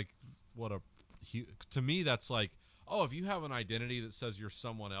realize, like, to me, that's like, oh, if you have an identity that says you're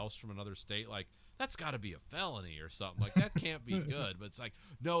someone else from another state, like, that's got to be a felony or something. Like, that can't be good. But it's like,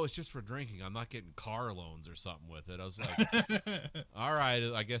 no, it's just for drinking. I'm not getting car loans or something with it. I was like, all right,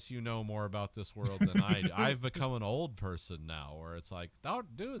 I guess you know more about this world than I do. I've become an old person now where it's like,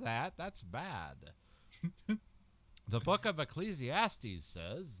 don't do that. That's bad. The book of Ecclesiastes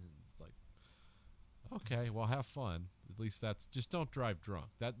says, it's like, okay, well, have fun. At least just don't drive drunk.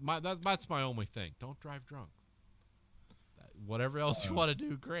 That's my only thing. Don't drive drunk. Whatever else you want to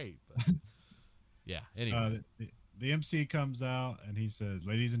do, great. But yeah, anyway. The MC comes out and he says,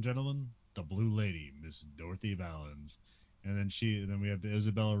 ladies and gentlemen, the Blue Lady, Miss Dorothy Valens. And then we have the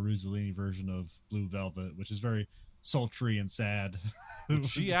Isabella Rossellini version of Blue Velvet, which is very sultry and sad.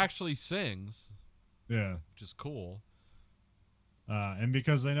 She actually sings. Yeah. Which is cool. And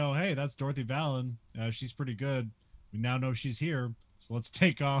because they know, hey, that's Dorothy Valen. She's pretty good. We now know she's here. So let's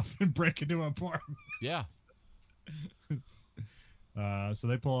take off and break into her apartment. Yeah. So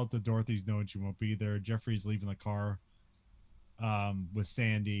they pull up to Dorothy's knowing she won't be there. Jeffrey's leaving the car with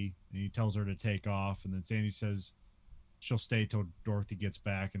Sandy, and he tells her to take off. And then Sandy says she'll stay till Dorothy gets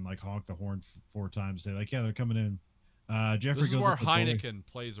back and like honk the horn 4 times. Say like, yeah, they're coming in. Jeffrey this is goes where up the Heineken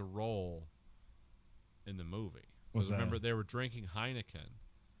plays a role in the movie. What's that? Remember, they were drinking Heineken.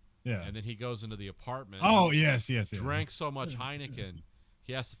 Yeah. And then he goes into the apartment. Oh, yes. Drank so much Heineken,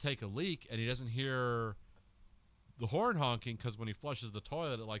 he has to take a leak, and he doesn't hear the horn honking because when he flushes the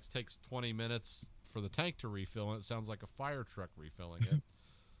toilet, it like takes 20 minutes for the tank to refill, and it sounds like a fire truck refilling it.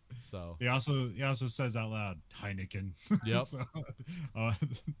 So he also says out loud Heineken. Yep. So,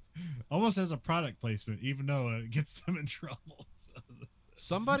 almost as a product placement, even though it gets them in trouble. So.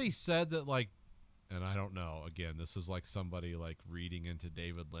 Somebody said that, like, and I don't know. Again, this is like somebody like reading into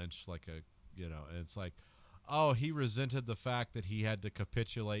David Lynch, like and it's like, oh, he resented the fact that he had to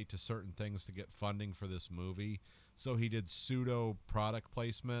capitulate to certain things to get funding for this movie. So he did pseudo product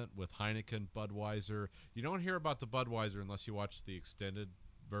placement with Heineken, Budweiser. You don't hear about the Budweiser unless you watch the extended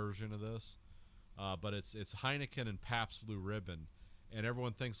version of this. But it's Heineken and Pabst Blue Ribbon. And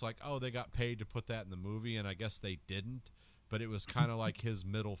everyone thinks like, oh, they got paid to put that in the movie. And I guess they didn't. But it was kind of like his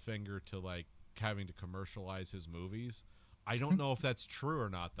middle finger to like having to commercialize his movies. I don't know if that's true or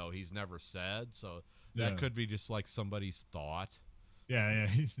not, though. He's never said. So that could be just like somebody's thought. Yeah.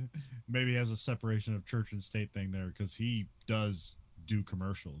 Maybe he has a separation of church and state thing there because he does do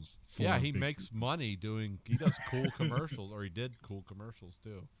commercials. Yeah, he makes money he does cool commercials, or he did cool commercials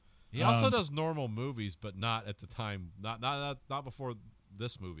too. He also does normal movies, but not at the time, not before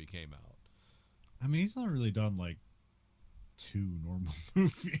this movie came out. I mean, he's not really done like 2 normal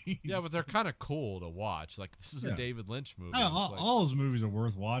movies. Yeah, but they're kind of cool to watch. Like, this is a David Lynch movie. All his movies are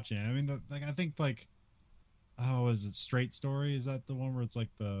worth watching. I mean, I think like, oh, is it Straight Story? Is that the one where it's like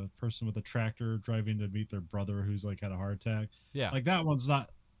the person with the tractor driving to meet their brother who's like had a heart attack? Yeah. Like that one's not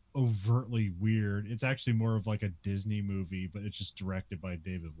overtly weird. It's actually more of like a Disney movie, but it's just directed by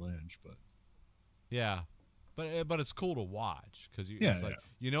David Lynch. But yeah, but it's cool to watch because it's like,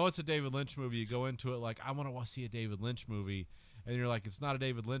 it's a David Lynch movie. You go into it like, I want to see a David Lynch movie, and you're like, it's not a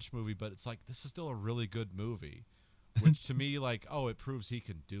David Lynch movie, but it's like, this is still a really good movie, which to me, like, oh, it proves he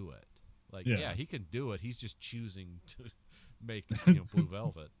can do it. Like, yeah, he can do it. He's just choosing to make Blue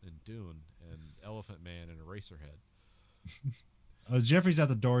Velvet and Dune and Elephant Man and Eraserhead. Jeffrey's at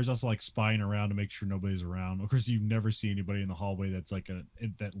the door. He's also like spying around to make sure nobody's around. Of course, you never see anybody in the hallway that's like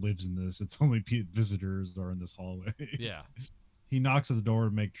that lives in this. It's only visitors are in this hallway. Yeah. He knocks at the door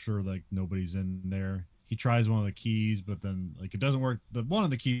to make sure like nobody's in there. He tries one of the keys, but then like it doesn't work. One of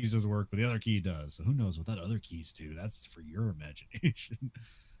the keys doesn't work, but the other key does. So who knows what that other key's to? That's for your imagination.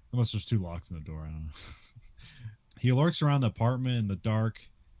 Unless there's 2 locks in the door. I don't know. He lurks around the apartment in the dark.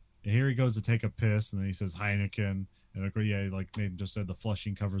 And here he goes to take a piss, and then he says Heineken. And like, yeah, like Nathan just said, the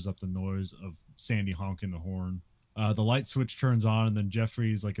flushing covers up the noise of Sandy honking the horn. The light switch turns on, and then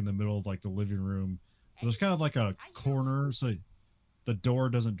Jeffrey's like in the middle of like the living room. But there's kind of like a corner, so the door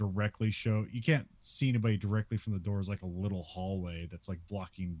doesn't directly show. You can't see anybody directly from the door. It's like a little hallway that's like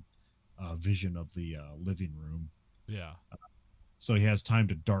blocking vision of the living room. Yeah. So he has time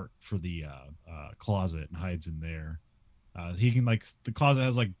to dart for the closet and hides in there. He can like the closet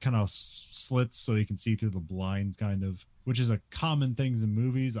has like kind of slits so he can see through the blinds, kind of, which is a common things in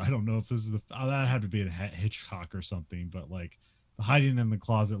movies. I don't know if this is that had to be a Hitchcock or something, but like the hiding in the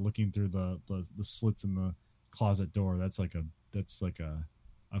closet, looking through the slits in the closet door. That's like a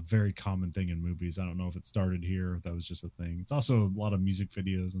very common thing in movies. I don't know if it started here. If that was just a thing. It's also a lot of music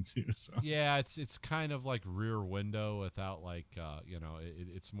videos and too. So Yeah, it's kind of like Rear Window without like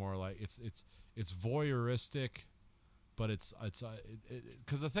it's more like it's voyeuristic, but it's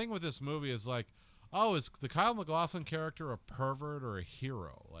because the thing with this movie is like, oh, is the Kyle MacLachlan character a pervert or a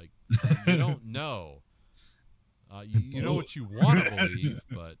hero? Like you don't know. You know what you want to believe,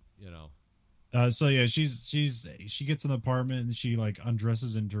 but you know. So yeah, she gets in the apartment and she like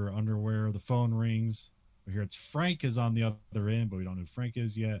undresses into her underwear. The phone rings. We hear it's Frank is on the other end, but we don't know who Frank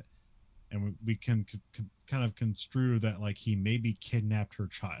is yet. And we can kind of construe that like he maybe kidnapped her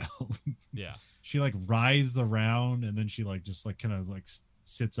child. Yeah. She like writhes around and then she like just like kind of like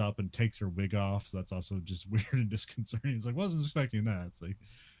sits up and takes her wig off. So that's also just weird and disconcerting. It's like wasn't expecting that. It's like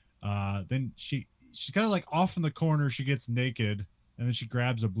then she's kind of like off in the corner. She gets naked and then she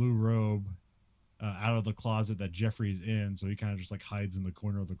grabs a blue robe out of the closet that Jeffrey's in. So he kind of just like hides in the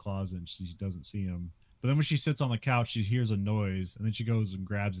corner of the closet and she doesn't see him. But then when she sits on the couch, she hears a noise and then she goes and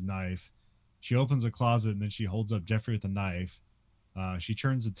grabs a knife. She opens the closet and then she holds up Jeffrey with a knife. She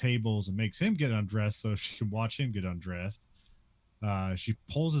turns the tables and makes him get undressed so she can watch him get undressed. She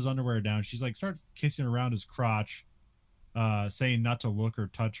pulls his underwear down. She's like starts kissing around his crotch, saying not to look or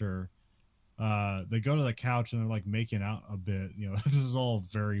touch her. They go to the couch and they're like making out a bit. You know, this is all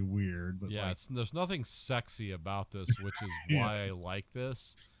very weird. But yeah, like, there's nothing sexy about this, which is Yeah. why I like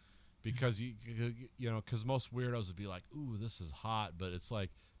this. Because because most weirdos would be like, "Ooh, this is hot," but it's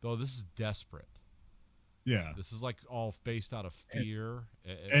like, though, this is desperate. yeah, This is like all based out of fear.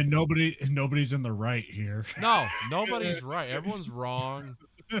 and nobody's in the right here. No, nobody's right. Everyone's wrong.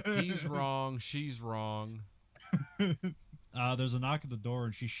 He's wrong. She's wrong. There's a knock at the door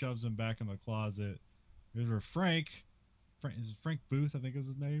and she shoves him back in the closet. Here's where Frank is Frank Booth, I think is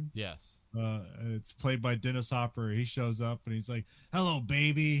his name. Yes. It's played by Dennis Hopper. He shows up and he's like, "Hello,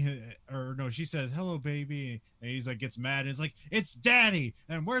 baby," or no, she says, "Hello, baby," and he's like, gets mad. And it's like, "It's Daddy,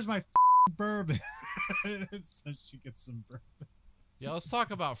 and where's my bourbon?" So she gets some bourbon. Yeah, let's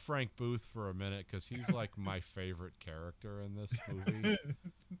talk about Frank Booth for a minute because he's like my favorite character in this movie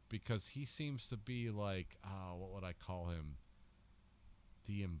because he seems to be like, what would I call him?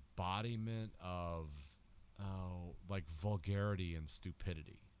 The embodiment of like vulgarity and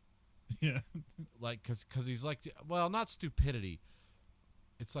stupidity. Yeah, Like because he's like, well, not stupidity.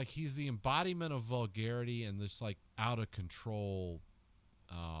 It's like he's the embodiment of vulgarity and this like out of control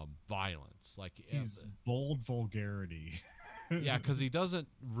violence. Like he's bold vulgarity. yeah, because he doesn't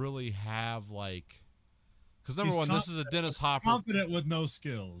really have like. Because number one, this is a Dennis Hopper. Confident with no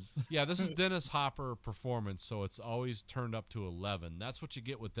skills. Yeah, this is Dennis Hopper performance, so it's always turned up to 11. That's what you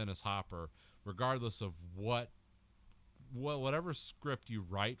get with Dennis Hopper, regardless of whatever script you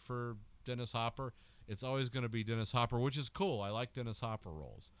write for Dennis Hopper. It's always going to be Dennis Hopper, which is cool. I like Dennis Hopper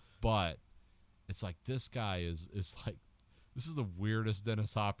roles, but it's like this guy is like this is the weirdest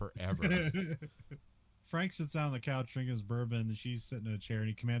Dennis Hopper ever. Frank sits down on the couch drinking his bourbon, and she's sitting in a chair, and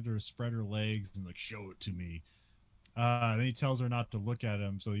he commands her to spread her legs and like show it to me. Then he tells her not to look at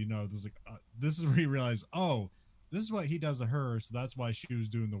him. So this is where you realize, oh, this is what he does to her. So that's why she was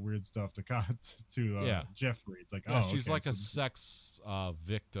doing the weird stuff to Yeah. Jeffrey. It's like, Yeah, oh, she's okay, like so a sex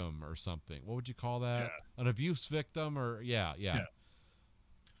victim or something. What would you call that? Yeah. An abuse victim or yeah.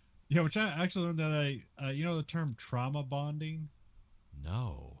 Yeah, which I actually learned that you know the term trauma bonding.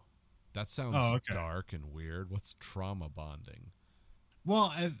 No, that sounds dark and weird. What's trauma bonding?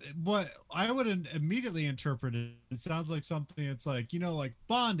 Well, what I would immediately interpret it sounds like something. It's like, you know, like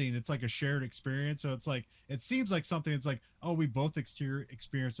bonding. It's like a shared experience. So it's like it seems like something. It's like, oh, we both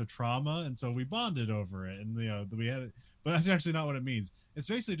experienced a trauma, and so we bonded over it, and we had it. But that's actually not what it means. It's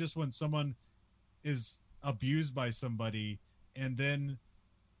basically just when someone is abused by somebody, and then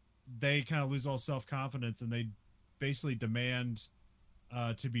they kind of lose all self confidence, and they basically demand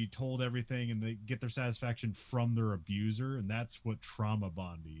to be told everything, and they get their satisfaction from their abuser, and that's what trauma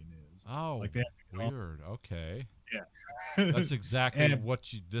bonding is. Oh, Like they weird. Okay. yeah. That's exactly And what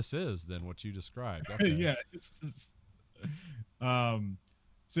what you described. Okay. yeah, um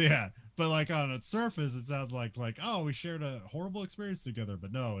so yeah, but like on its surface it sounds like oh, we shared a horrible experience together,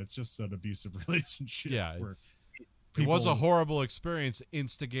 but no, it's just an abusive relationship Yeah, where it was a people horrible experience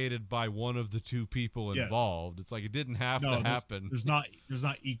instigated by one of the two people yes, involved. It's like it didn't have to no, happen. there's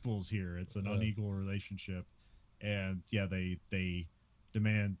not equals here. It's an unequal relationship, and yeah, they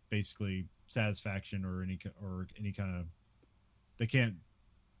demand basically satisfaction or any kind of they can't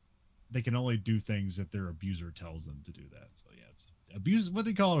they can only do things if their abuser tells them to do that. So yeah, it's abuse what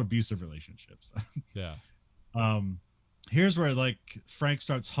they call it, abusive relationships. Yeah. um Here's where like Frank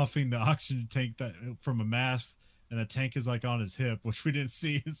starts huffing the oxygen tank that from a mask, and the tank is like on his hip, which we didn't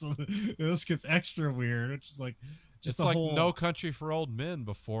see. So this gets extra weird. It's just like It's the like whole No Country for Old Men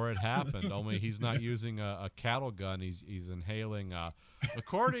before it happened. Only he's not using a cattle gun. He's inhaling.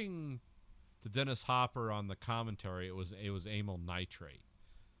 According to Dennis Hopper on the commentary, it was amyl nitrate.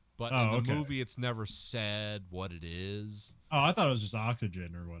 But in the okay. movie, it's never said what it is. Oh, I thought it was just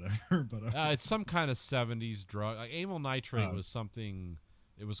oxygen or whatever. But It's some kind of 70s drug. Like amyl nitrate was something.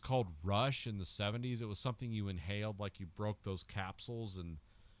 It was called Rush in the 70s. It was something you inhaled, like you broke those capsules and,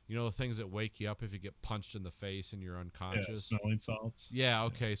 you know, the things that wake you up if you get punched in the face and you're unconscious. yeah, smelling salts. Yeah,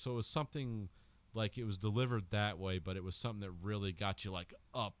 okay. So it was something like it was delivered that way, but it was something that really got you like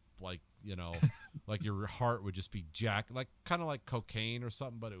up, like, you know, like your heart would just be jacked, like kind of like cocaine or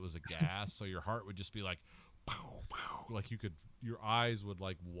something, but it was a gas. So your heart would just be like, pow, pow, like your eyes would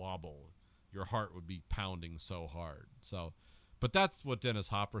like wobble. Your heart would be pounding so hard. So, but that's what Dennis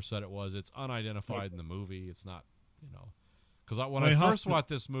Hopper said it was. It's unidentified in the movie. It's not, you know. Because when I first watched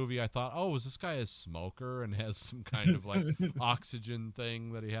this movie, I thought, oh, is this guy a smoker and has some kind of like oxygen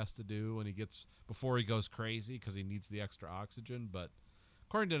thing that he has to do when before he goes crazy because he needs the extra oxygen. But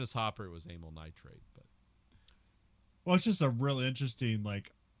according to Dennis Hopper, it was amyl nitrate. But well, it's just a really interesting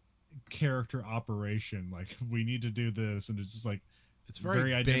like character operation. Like we need to do this, and it's just like it's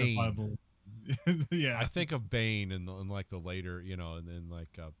very identifiable. Yeah, I think of Bane in like the later, you know, and then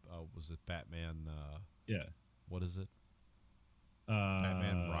like was it Batman? Yeah, what is it?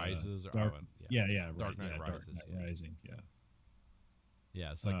 Batman Rises, or Dark Dark Knight Rises, Dark Knight Rising, yeah.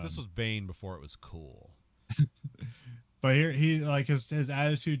 Yeah, it's like this was Bane before it was cool. But here he like his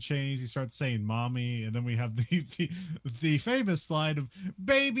attitude changed. He starts saying "mommy," and then we have the famous line of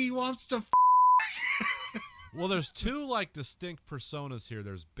 "baby wants to." Well, there's two like distinct personas here.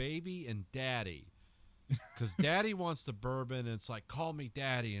 There's baby and daddy. Because daddy wants the bourbon, and it's like, call me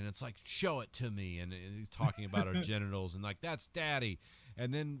daddy, and it's like, show it to me, and he's talking about our genitals, and like, that's daddy,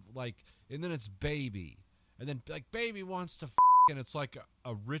 and then it's baby, and then like baby wants to and it's like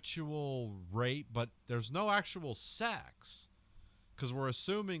a ritual rape, but there's no actual sex, because we're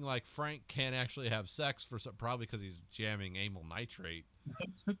assuming like Frank can't actually have sex probably because he's jamming amyl nitrate,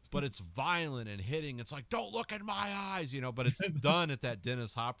 but it's violent and hitting. It's like, don't look in my eyes, you know, but it's done at that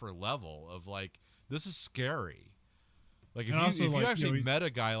Dennis Hopper level of like, this is scary. Like if you actually met a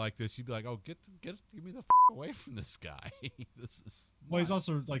guy like this, you'd be like, "Oh, give me the away from this guy." This is well. He's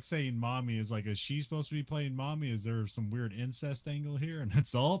also like saying "mommy" is like, is she supposed to be playing mommy? Is there some weird incest angle here? And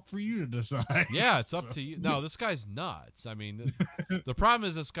it's all up for you to decide. Yeah, it's up to you. No, this guy's nuts. I mean, the problem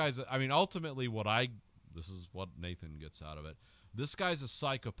is this guy's. I mean, ultimately, this is what Nathan gets out of it. This guy's a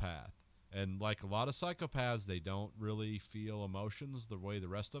psychopath, and like a lot of psychopaths, they don't really feel emotions the way the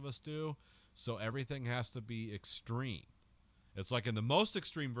rest of us do. So everything has to be extreme. It's like in the most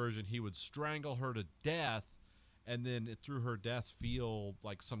extreme version, he would strangle her to death and then through her death feel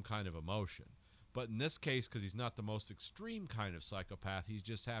like some kind of emotion. But in this case, because he's not the most extreme kind of psychopath, he's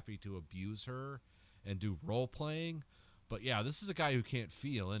just happy to abuse her and do role-playing. But yeah, this is a guy who can't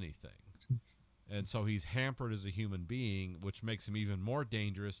feel anything. And so he's hampered as a human being, which makes him even more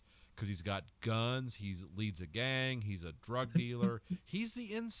dangerous because he's got guns, he leads a gang, he's a drug dealer. He's the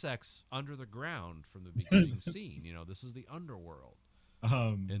insects under the ground from the beginning scene. You know, this is the underworld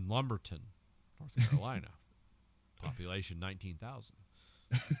in Lumberton, North Carolina. Population 19,000.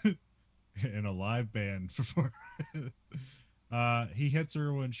 In a live band before. He hits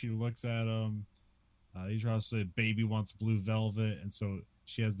her when she looks at him. He tries to say baby wants blue velvet, and so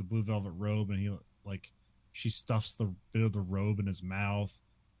she has the blue velvet robe, and she stuffs the bit of the robe in his mouth.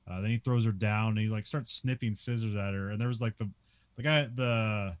 Then he throws her down, and he like starts snipping scissors at her. And there was like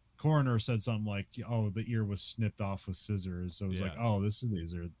the coroner said something like, "Oh, the ear was snipped off with scissors." So it was like, "Oh, these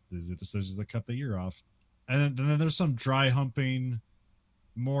are the scissors that cut the ear off." And then there's some dry humping,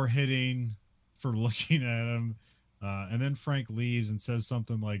 more hitting for looking at him. And then Frank leaves and says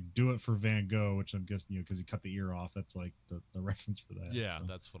something like, "Do it for Van Gogh," which I'm guessing, because he cut the ear off. That's like the reference for that. Yeah, so.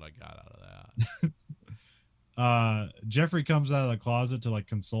 that's what I got out of that. Jeffrey comes out of the closet to like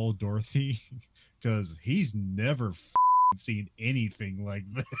console Dorothy because he's never seen anything like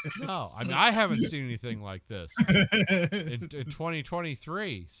this. No, I mean, I haven't seen anything like this in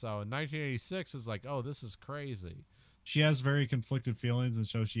 2023. So in 1986 is like, oh, this is crazy. She has very conflicted feelings, and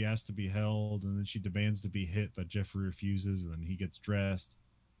so she asks to be held, and then she demands to be hit, but Jeffrey refuses, and then he gets dressed.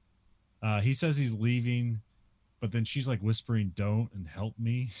 He says he's leaving, but then she's like whispering, "Don't," and "Help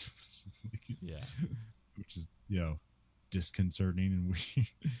me." Yeah. Which is, disconcerting and weird.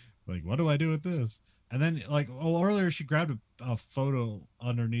 Like, what do I do with this? And then, like, earlier she grabbed a photo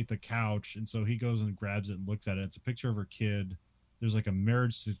underneath the couch, and so he goes and grabs it and looks at it. It's a picture of her kid. There's like a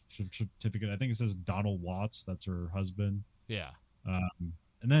marriage certificate. I think it says Donald Watts. That's her husband. Yeah. And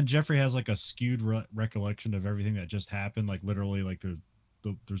then Jeffrey has like a skewed recollection of everything that just happened. Like literally, like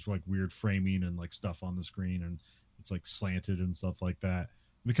there's like weird framing and like stuff on the screen, and it's like slanted and stuff like that.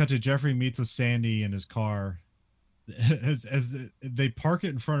 We cut to Jeffrey meets with Sandy in his car as they park it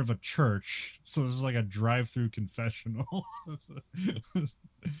in front of a church. So this is like a drive-through confessional.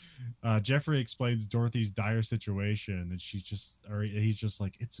 Jeffrey explains Dorothy's dire situation, and he's just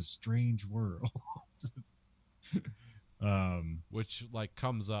like, "It's a strange world." Which like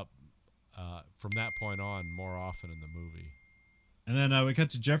comes up from that point on more often in the movie. And then we cut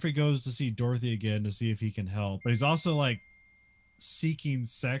to Jeffrey goes to see Dorothy again to see if he can help, but he's also like seeking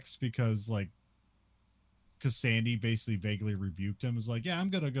sex because Sandy basically vaguely rebuked him. Is like, "Yeah, I'm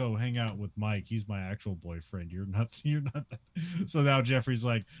gonna go hang out with Mike. He's my actual boyfriend. You're not. So now Jeffrey's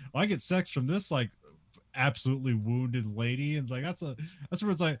like, "Well, I get sex from this like absolutely wounded lady." And it's like that's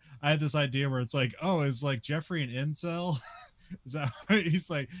where it's like I had this idea where it's like, oh, is like Jeffrey an incel? Is that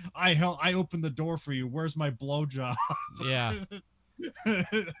he's like, I opened the door for you. Where's my blowjob? Yeah.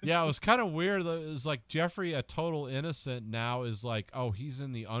 Yeah, it was kind of weird. It was like Jeffrey, a total innocent, now is like, oh, he's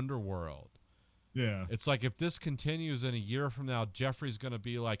in the underworld. Yeah. It's like if this continues in a year from now, Jeffrey's going to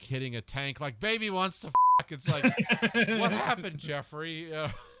be like hitting a tank like baby wants to fuck. It's like, what happened, Jeffrey?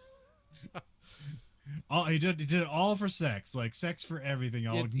 He did it all for sex, like sex for everything.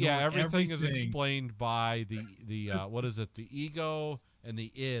 Everything is explained by the what is it? The ego and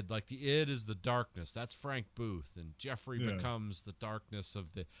the id. Like the id is the darkness. That's Frank Booth, and Jeffrey becomes the darkness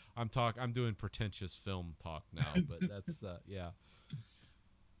of the. I'm doing pretentious film talk now, but that's yeah.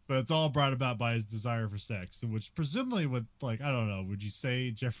 But it's all brought about by his desire for sex, which presumably would, like, I don't know, would you say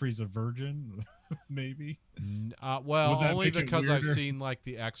Jeffrey's a virgin? Maybe. Well, only because I've seen like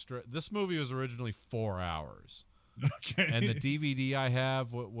the extra. This movie was originally 4 hours. Okay. And the DVD I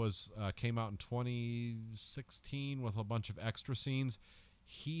have came out in 2016 with a bunch of extra scenes.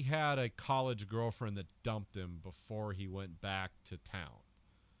 He had a college girlfriend that dumped him before he went back to town.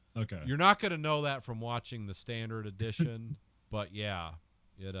 Okay. You're not going to know that from watching the standard edition, but yeah.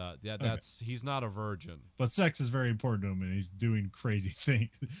 He's not a virgin. But sex is very important to him, and he's doing crazy things.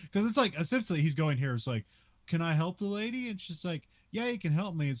 Because it's like, essentially, he's going here. It's like, "Can I help the lady?" And she's like, "Yeah, you can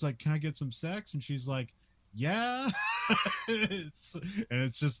help me." It's like, "Can I get some sex?" And she's like, "Yeah." It's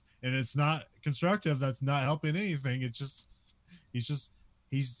not constructive. That's not helping anything. It's just,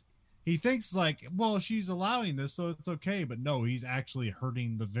 he thinks like, well, she's allowing this, so it's okay. But no, he's actually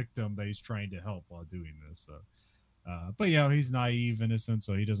hurting the victim that he's trying to help while doing this. So. But he's naive, innocent,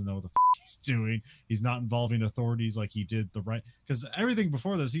 so he doesn't know what the he's doing. He's not involving authorities like he did because everything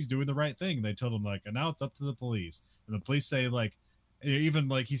before this, he's doing the right thing. They told him like, and now it's up to the police, and the police say like, even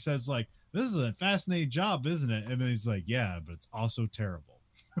like he says like, "This is a fascinating job, isn't it?" And then he's like, "Yeah, but it's also terrible."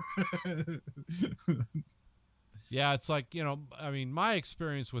 Yeah, it's like, I mean, my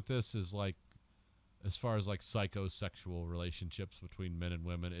experience with this is like, as far as like psychosexual relationships between men and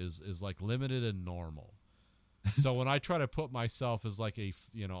women is like limited and normal. So when I try to put myself as like a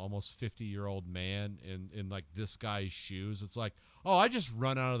almost 50-year-old man in like this guy's shoes, it's like, oh, I just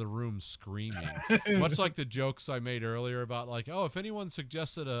run out of the room screaming. Much like the jokes I made earlier about like, oh, if anyone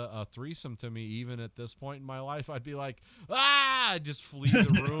suggested a threesome to me, even at this point in my life, I'd be like, I'd just flee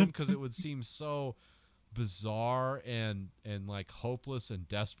the room because it would seem so bizarre and like hopeless and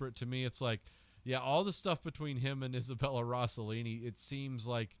desperate to me. It's like, yeah, all the stuff between him and Isabella Rossellini, it seems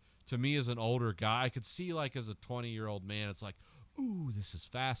like, to me as an older guy, I could see like as a 20-year-old man, it's like, ooh, this is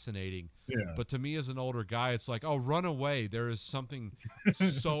fascinating. Yeah. But to me as an older guy, it's like, oh, run away. There is something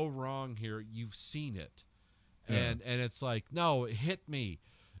so wrong here. You've seen it. Yeah. And it's like, no, hit me.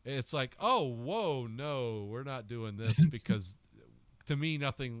 It's like, oh, whoa, no, we're not doing this because to me,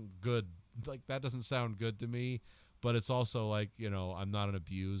 nothing good, like that doesn't sound good to me. but it's also like, I'm not an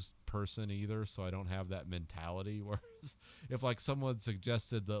abused person either, so I don't have that mentality. Whereas if like someone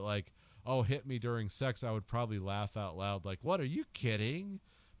suggested that like, oh, hit me during sex, I would probably laugh out loud like, what, are you kidding?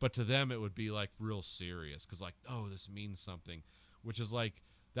 But to them it would be like real serious because like, oh, this means something, which is like,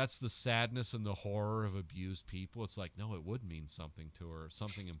 that's the sadness and the horror of abused people. It's like, no, it would mean something to her,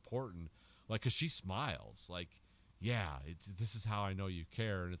 something important, like, because she smiles like, yeah, this is how I know you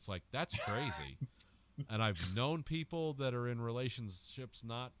care. And it's like, that's crazy. And I've known people that are in relationships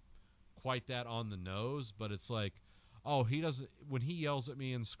not quite that on the nose, but it's like, oh, he doesn't, when he yells at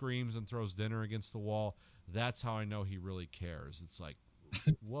me and screams and throws dinner against the wall, that's how I know he really cares. It's like,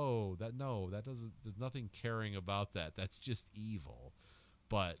 whoa, that doesn't, there's nothing caring about that. That's just evil.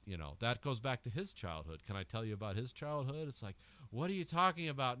 But, that goes back to his childhood. Can I tell you about his childhood? It's like, what are you talking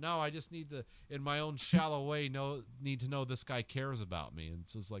about? No, I just need to, in my own shallow way, need to know this guy cares about me. And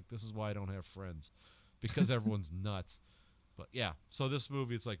it's just like, this is why I don't have friends, because everyone's nuts. But yeah, so this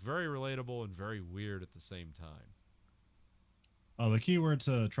movie, it's like very relatable and very weird at the same time. Oh, the key word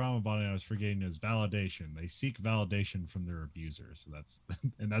to trauma bonding I was forgetting is validation. They seek validation from their abuser. So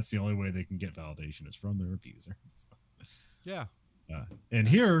that's the only way they can get validation is from their abuser. So. Yeah. And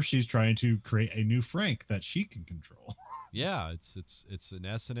here she's trying to create a new Frank that she can control. Yeah, it's an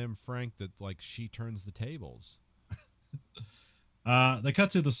S&M Frank that like she turns the tables. They cut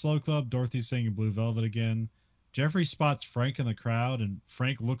to the slow club. Dorothy's singing Blue Velvet again. Jeffrey spots Frank in the crowd, and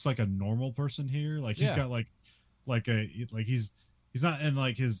Frank looks like a normal person here. Like he's got he's not in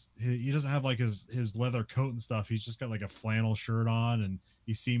like he doesn't have like his leather coat and stuff. He's just got like a flannel shirt on, and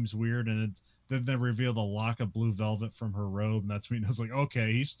he seems weird. And then they reveal the lock of blue velvet from her robe, and that's when it's like,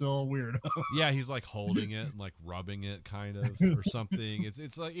 okay, he's still weird. Yeah, he's like holding it and like rubbing it kind of or something.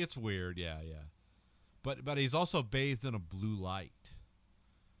 It's like, it's weird. Yeah. But he's also bathed in a blue light.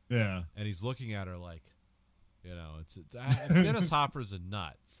 Yeah. And he's looking at her like, Dennis Hopper's a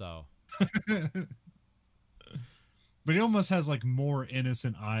nut, so. But he almost has like more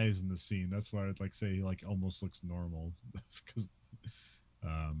innocent eyes in the scene. That's why I'd like say he like almost looks normal because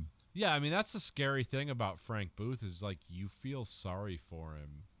yeah, I mean, that's the scary thing about Frank Booth is like you feel sorry for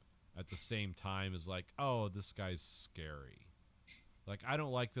him at the same time as like, oh, this guy's scary. Like, I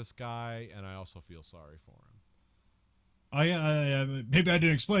don't like this guy, and I also feel sorry for him. Yeah, maybe I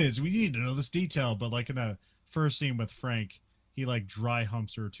didn't explain it. So we need to know this detail, but like in that first scene with Frank, he like dry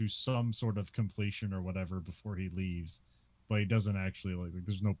humps her to some sort of completion or whatever before he leaves, but he doesn't actually like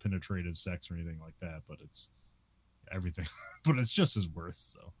there's no penetrative sex or anything like that, but it's everything, but it's just as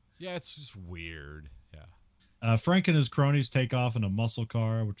worse. So yeah, it's just weird. Yeah. Frank and his cronies take off in a muscle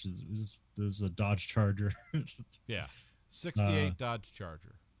car, which is a Dodge Charger. Yeah. 68 Dodge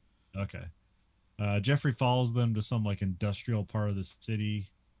Charger. Okay. Jeffrey follows them to some like industrial part of the city.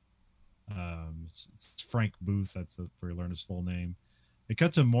 It's Frank Booth. That's where he learned his full name. It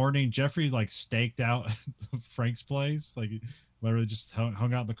cuts to morning. Jeffrey like staked out Frank's place. Like literally just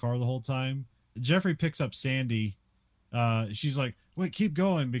hung out in the car the whole time. Jeffrey picks up Sandy. She's like, wait, keep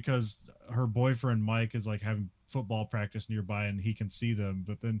going, because her boyfriend Mike is like having football practice nearby and he can see them.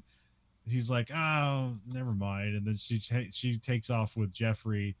 But then he's like, oh, never mind. And then she takes off with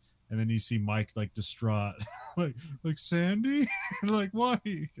Jeffrey. And then you see Mike like distraught, like Sandy, like why?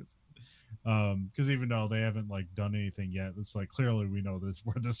 Because even though they haven't like done anything yet, it's like clearly we know this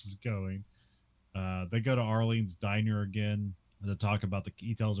where this is going. They go to Arlene's diner again to talk about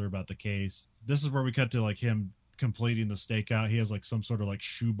he tells her about the case. This is where we cut to like him completing the stakeout. He has like some sort of like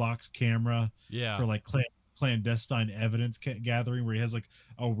shoebox camera, for like clandestine evidence gathering, where he has like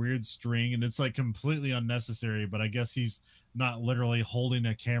a weird string, and it's like completely unnecessary. But I guess he's not literally holding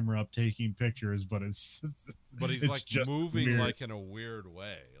a camera up taking pictures, but he's it's like just moving weird. Like in a weird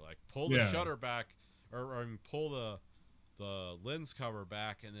way, like pull the shutter back or pull the lens cover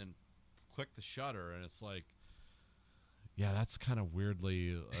back and then click the shutter, and it's like, yeah, that's kind of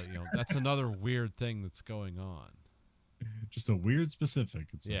weirdly that's another weird thing that's going on, just a weird specific.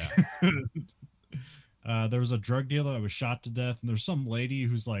 It's yeah. There was a drug dealer that was shot to death, and there's some lady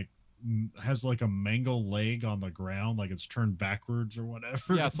who's like has like a mangled leg on the ground, like it's turned backwards or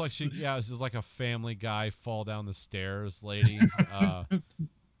whatever. Yeah, it's like this is like a Family Guy fall down the stairs lady.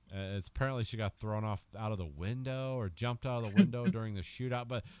 It's apparently she got thrown out of the window or jumped out of the window during the shootout.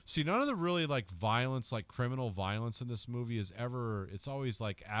 But see, none of the really like violence, like criminal violence in this movie it's always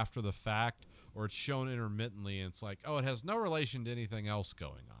like after the fact, or it's shown intermittently, and it's like, oh, it has no relation to anything else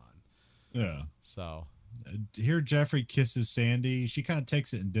going on. Yeah. So here Jeffrey kisses Sandy. She kind of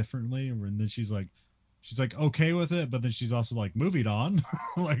takes it indifferently, and then she's like okay with it, but then she's also like, move it on.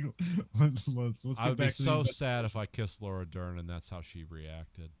 Like let's get I'd back be to so sad if I kissed Laura Dern and that's how she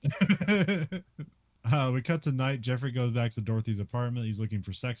reacted. We cut to night. Jeffrey goes back to Dorothy's apartment. He's looking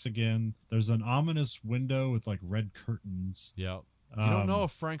for sex again. There's an ominous window with like red curtains. Yep. You don't know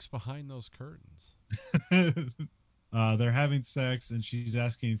if Frank's behind those curtains. They're having sex, and she's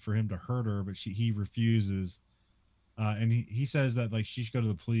asking for him to hurt her, but he refuses. And he says that like she should go to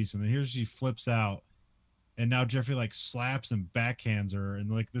the police. And then here she flips out, and now Jeffrey like slaps and backhands her,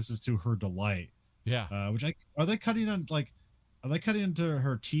 and like this is to her delight. Yeah. Which are they cutting into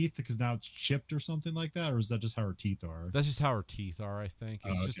her teeth because now it's chipped or something like that, or is that just how her teeth are? That's just how her teeth are, I think.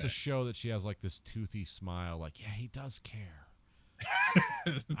 It's just okay. to show that she has like this toothy smile, like, yeah, he does care.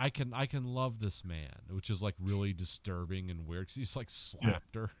 I can love this man, which is like really disturbing and weird because he's like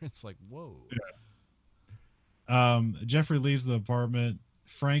slapped her. It's like, whoa. Yeah. Jeffrey leaves the apartment.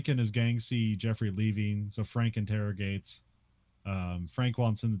 Frank and his gang see Jeffrey leaving, so Frank interrogates. Frank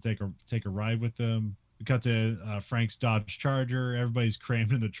wants him to take a ride with them. We cut to Frank's Dodge Charger. Everybody's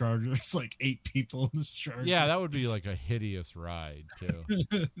crammed in the Charger. There's like 8 people in this Charger. Yeah, that would be like a hideous ride too.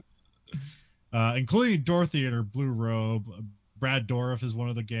 Including Dorothy in her blue robe. Brad Dourif is one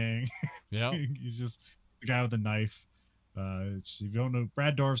of the gang. Yeah. He's just the guy with the knife. If you don't know,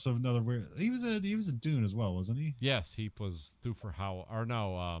 Brad Dourif's another weird. He was a Dune as well, wasn't he? Yes, he was Thufir Howell, or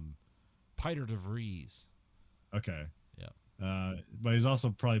no, Piter de Vries. Okay. Yeah. But he's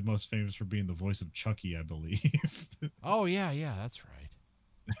also probably most famous for being the voice of Chucky, I believe. Oh yeah, that's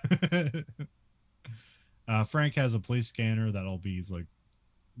right. Frank has a police scanner that'll be like,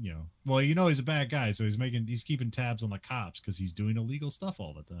 he's a bad guy, so he's keeping tabs on the cops because he's doing illegal stuff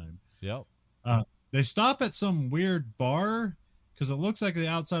all the time. Yep. They stop at some weird bar because it looks like the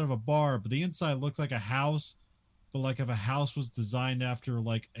outside of a bar, but the inside looks like a house. But like if a house was designed after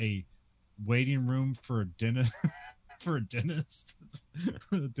like a waiting room for a dentist, for a dentist,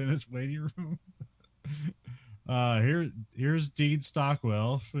 the dentist waiting room. Here's Dean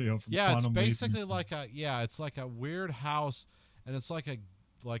Stockwell. From it's basically it's like a weird house, and it's like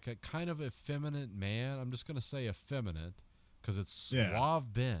a kind of effeminate man. I'm just gonna say effeminate because it's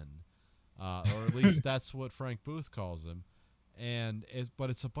Suave Ben, or at least that's what Frank Booth calls him. But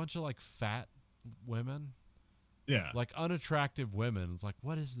it's a bunch of like fat women. Yeah. Like unattractive women. It's like,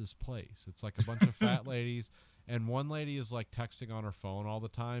 what is this place? It's like a bunch of fat ladies, and one lady is like texting on her phone all the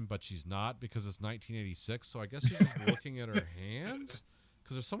time, but she's not because it's 1986. So I guess she's just looking at her hands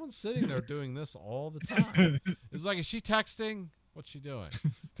because there's someone sitting there doing this all the time. It's like, is she texting? What's she doing?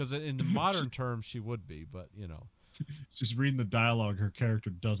 Because in the modern terms, she would be, but she's reading the dialogue her character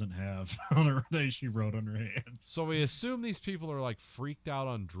doesn't have on her that she wrote on her hand. So we assume these people are like freaked out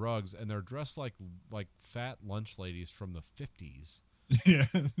on drugs, and they're dressed like fat lunch ladies from the 50s. Yeah.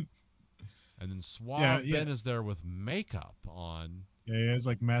 And then Suave Ben is there with makeup on. Yeah, he has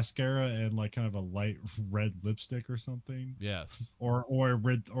like mascara and like kind of a light red lipstick or something. Yes. Or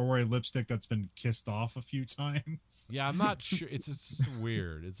a lipstick that's been kissed off a few times. Yeah, I'm not sure. It's just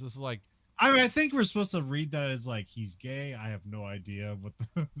weird. It's just like, I think we're supposed to read that as like he's gay. I have no idea what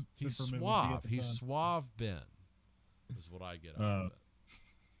the he's suave. He's Suave Ben, is what I get out of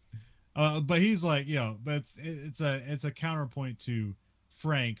it. But he's like, but it's a counterpoint to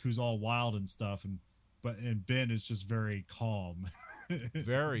Frank, who's all wild and stuff, and Ben is just very calm.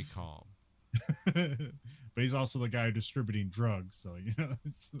 Very calm. But he's also the guy distributing drugs, so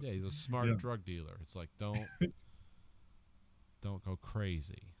he's a smart drug dealer. It's like, don't go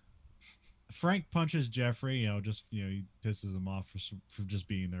crazy. Frank punches Jeffrey, he pisses him off for just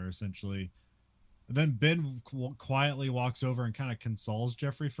being there essentially. And then Ben quietly walks over and kind of consoles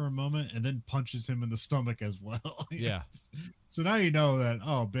Jeffrey for a moment, and then punches him in the stomach as well. Yeah. So now you know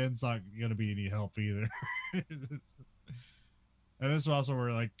that Ben's not gonna be any help either. And this is also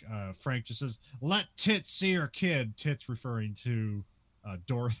where like Frank just says, "Let Tits see her kid." Tits referring to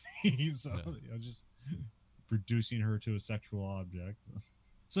Dorothy, so just reducing her to a sexual object.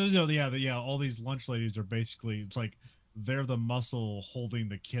 So all these lunch ladies are basically like they're the muscle holding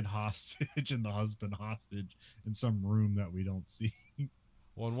the kid hostage and the husband hostage in some room that we don't see.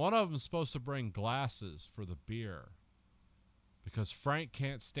 Well, and one of them is supposed to bring glasses for the beer because Frank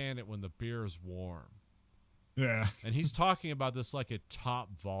can't stand it when the beer is warm. Yeah. And he's talking about this like at top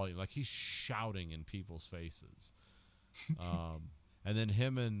volume, like he's shouting in people's faces. And then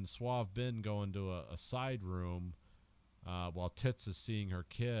him and Suave Ben go into a side room while Tits is seeing her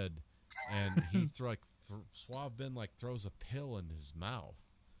kid, and he Suave Ben like throws a pill in his mouth,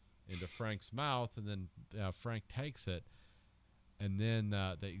 into Frank's mouth, and then Frank takes it, and then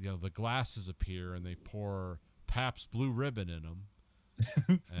the glasses appear, and they pour Pabst Blue Ribbon in them.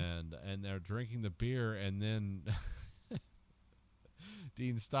 and they're drinking the beer, and then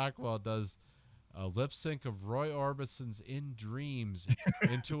Dean Stockwell does a lip sync of Roy Orbison's In Dreams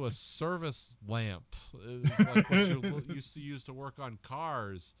into a service lamp. It was like what you used to use to work on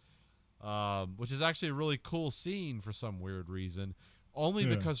cars, which is actually a really cool scene for some weird reason, only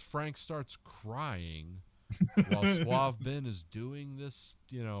because Frank starts crying while Suave Ben is doing this,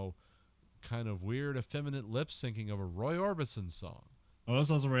 kind of weird, effeminate lip syncing of a Roy Orbison song. Oh,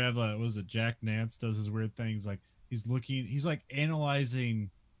 that's also where I have was it Jack Nance does his weird things, like he's like analyzing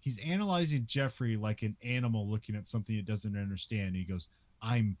Jeffrey like an animal looking at something it doesn't understand. He goes,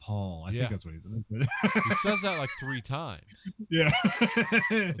 "I'm Paul." I think that's what he does. He says that like 3 times. Yeah.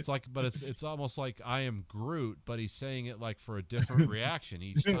 It's like, but it's almost like I am Groot, but he's saying it like for a different reaction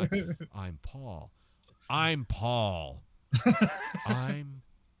each time. I'm Paul. I'm Paul. I'm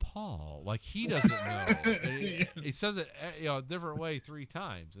Paul. Like he doesn't know. He says it a different way 3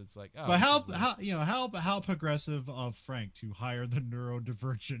 times. It's like, oh, but how progressive of Frank to hire the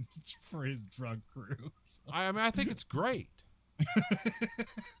neurodivergent for his drug crew. So. I think it's great.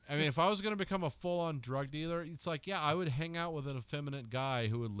 I mean, if I was going to become a full-on drug dealer, it's like, yeah, I would hang out with an effeminate guy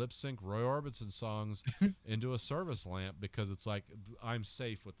who would lip sync Roy Orbison songs into a service lamp, because it's like, I'm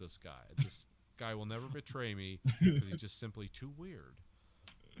safe with this guy. This guy will never betray me because he's just simply too weird.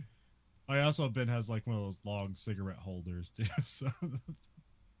 I also Ben has like one of those long cigarette holders too. So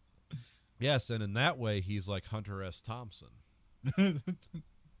yes, and in that way, he's like Hunter S. Thompson.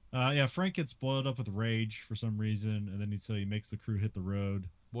 Frank gets boiled up with rage for some reason, and then he makes the crew hit the road.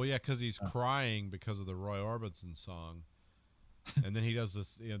 Well, yeah, because he's crying because of the Roy Orbison song. And then he does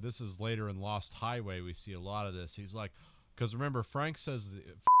this, this is later in Lost Highway, we see a lot of this. He's like, because remember, Frank says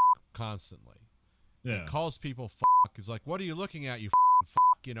constantly. Yeah. He calls people He's like, what are you looking at, you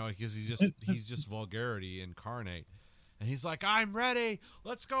because he's just vulgarity incarnate. And he's like, I'm ready.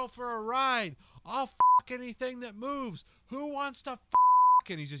 Let's go for a ride. I'll anything that moves. Who wants to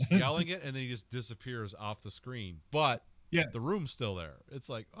and he's just yelling it, and then he just disappears off the screen. But the room's still there. It's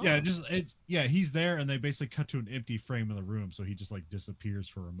like, oh. He's there, and they basically cut to an empty frame in the room, so he just like disappears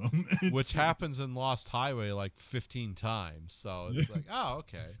for a moment. Which happens in Lost Highway like 15 times. So it's like, oh,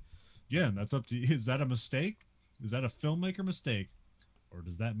 okay. Yeah, and that's up to you. Is that a mistake? Is that a filmmaker mistake? Or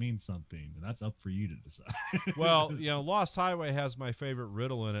does that mean something? And that's up for you to decide. Well, Lost Highway has my favorite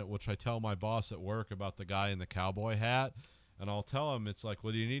riddle in it, which I tell my boss at work about the guy in the cowboy hat. And I'll tell him, it's like,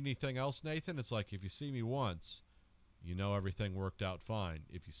 well, do you need anything else, Nathan? It's like, if you see me once, everything worked out fine.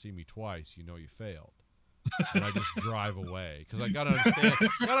 If you see me twice, you failed. And I just drive away. Because I got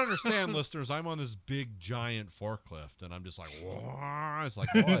to understand, listeners, I'm on this big, giant forklift. And I'm just like, whoa. It's like,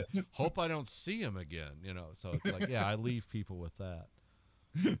 oh, I hope I don't see him again. So it's like, yeah, I leave people with that.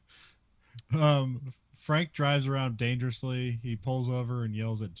 Frank drives around dangerously. He pulls over and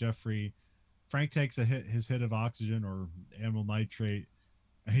yells at Jeffrey. Frank takes his hit of oxygen or amyl nitrate,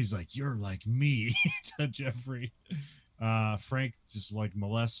 and he's like, "You're like me," to Jeffrey. Frank just like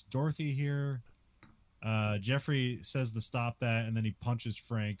molests Dorothy here. Jeffrey says to stop that, and then he punches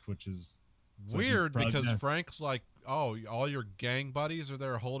Frank, which is weird because Frank's like, "Oh, all your gang buddies are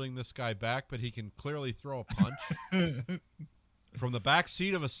there holding this guy back, but he can clearly throw a punch from the back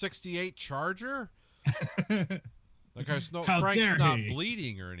seat of a '68 Charger." Like, Frank's not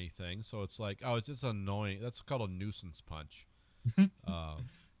bleeding or anything, so it's like, oh, it's just annoying. That's called a nuisance punch.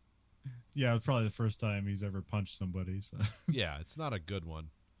 Yeah, it's probably the first time he's ever punched somebody. So. Yeah, it's not a good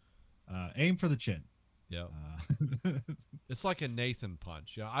one. Aim for the chin. Yeah. It's like a Nathan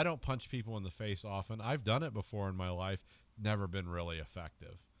punch. I don't punch people in the face often. I've done it before in my life. Never been really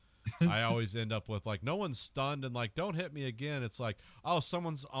effective. I always end up with like, no one's stunned and like, don't hit me again. It's like, oh,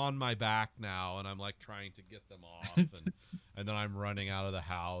 someone's on my back now, and I'm like trying to get them off, and then I'm running out of the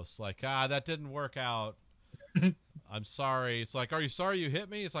house like, that didn't work out. I'm sorry. It's like, are you sorry you hit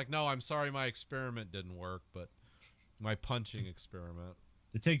me? It's like, no, I'm sorry my experiment didn't work, but my punching experiment.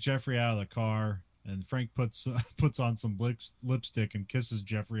 They take Jeffrey out of the car, and Frank puts on some lipstick and kisses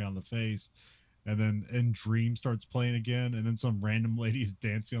Jeffrey on the face. And then In Dream starts playing again, and then some random lady is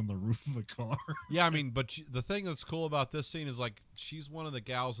dancing on the roof of the car. Yeah, I mean, but the thing that's cool about this scene is, like, she's one of the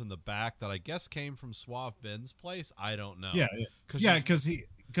gals in the back that I guess came from Suave Ben's place. I don't know. Yeah,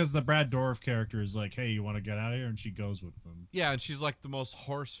 because the Brad Dourif character is like, hey, you want to get out of here? And she goes with them. Yeah, and she's, like, the most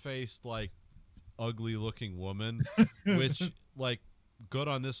horse-faced, like, ugly-looking woman, which, like, good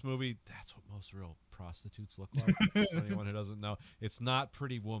on this movie. That's what most real prostitutes look like. For anyone who doesn't know, it's not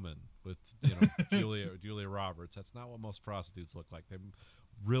Pretty Woman with Julia Roberts. That's not what most prostitutes look like. They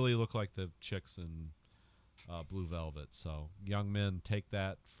really look like the chicks in Blue Velvet. So young men, take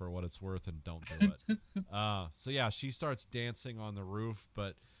that for what it's worth and don't do it. So yeah, she starts dancing on the roof,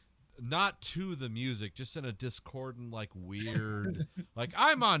 but not to the music, just in a discordant, like weird, like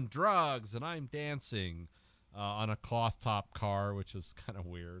I'm on drugs and I'm dancing on a cloth top car, which is kind of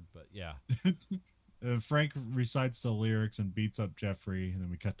weird, but yeah. Frank recites the lyrics and beats up Jeffrey, and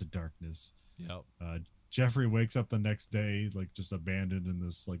then we cut to darkness. Yep. Jeffrey wakes up the next day, like just abandoned in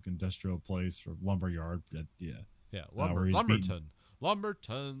this like industrial place or lumber yard. Yeah. Lumberton.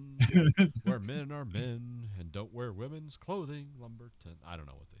 Lumberton, where men are men and don't wear women's clothing. Lumberton. I don't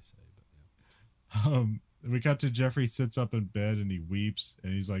know what they say, but yeah. We cut to Jeffrey sits up in bed and he weeps,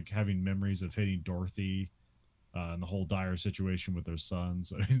 and he's like having memories of hitting Dorothy and the whole dire situation with their son.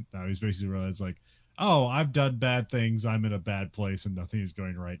 So now he's basically realized like, oh, I've done bad things. I'm in a bad place and nothing is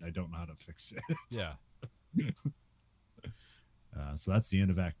going right. And I don't know how to fix it. Yeah. So that's the end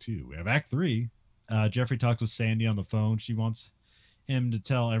of Act 2. We have Act 3. Jeffrey talks with Sandy on the phone. She wants him to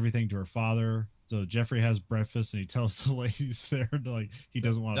tell everything to her father. So Jeffrey has breakfast and he tells the ladies there like he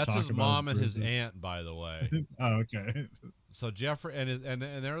doesn't want to talk about his mom and his aunt, by the way. Oh, okay. So Jeffrey and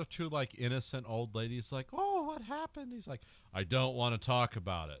there are two like innocent old ladies like, oh, what happened? He's like, I don't want to talk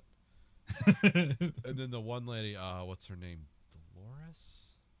about it. And then the one lady, what's her name? Dolores?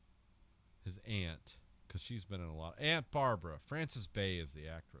 His aunt, because she's been in a lot. Aunt Barbara. Frances Bay is the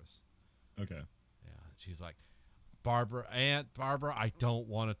actress. Okay. Yeah, she's like, Aunt Barbara, I don't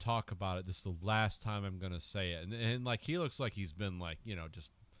want to talk about it. This is the last time I'm going to say it. And like, he looks like he's been like,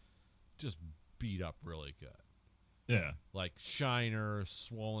 just beat up really good. Yeah. Like shiner,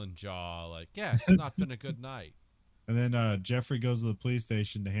 swollen jaw. Like, yeah, it's not been a good night. And then Jeffrey goes to the police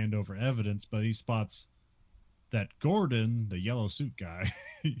station to hand over evidence, but he spots that Gordon, the yellow suit guy,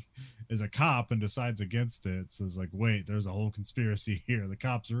 is a cop and decides against it. So it's like, wait, there's a whole conspiracy here. The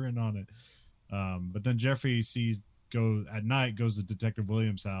cops are in on it. But then Jeffrey goes to Detective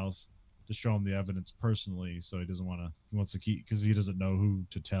Williams' house to show him the evidence personally. So he wants to keep, because he doesn't know who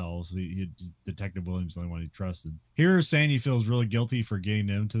to tell. So Detective Williams is the only one he trusted. Here, Sandy feels really guilty for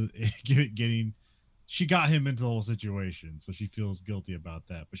she got him into the whole situation. So she feels guilty about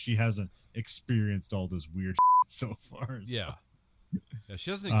that, but she hasn't experienced all this weird so far. So. Yeah. Yeah.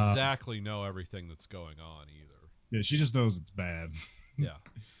 She doesn't exactly know everything that's going on either. Yeah. She just knows it's bad. Yeah.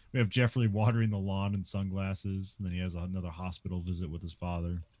 We have Jeffrey watering the lawn in sunglasses, and then he has another hospital visit with his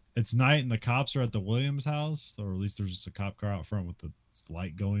father. It's night, and the cops are at the Williams house, or at least there's just a cop car out front with the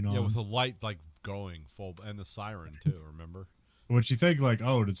light going on. Yeah, with the light like going full, and the siren too. Remember? Which you think like,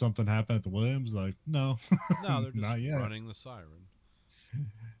 oh, did something happen at the Williams? Like, no, no, they're just not yet. running the siren.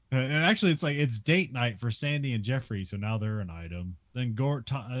 And actually, it's like it's date night for Sandy and Jeffrey, so now they're an item. Then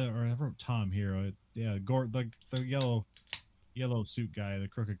I wrote Tom here. Yeah, the yellow suit guy, the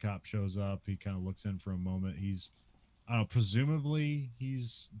crooked cop, shows up. He kind of looks in for a moment. I don't know, presumably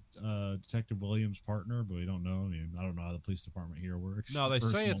he's Detective Williams' partner, but we don't know. I mean, I don't know how the police department here works. No, they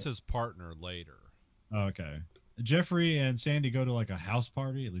say it's his partner later. Okay. Jeffrey and Sandy go to like a house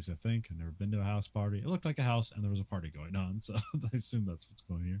party, at least I think. I've never been to a house party. It looked like a house and there was a party going on, so I assume that's what's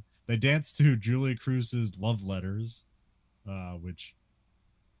going here. They dance to Julia Cruz's Love Letters, which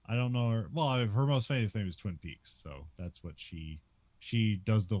I don't know her. Well, her most famous name is Twin Peaks, so that's what she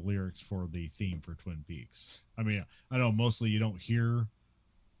does the lyrics for the theme for Twin Peaks. I mean, I know mostly you don't hear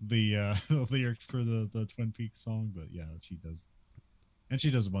the lyrics for the Twin Peaks song, but yeah, she does, and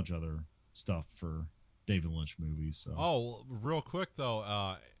she does a bunch of other stuff for David Lynch movies. So. Oh, real quick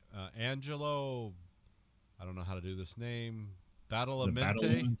though, Angelo, I don't know how to do this name.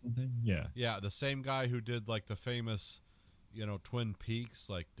 Badalamenti? Yeah. Yeah, the same guy who did like the famous, Twin Peaks,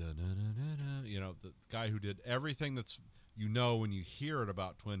 like the guy who did everything that's when you hear it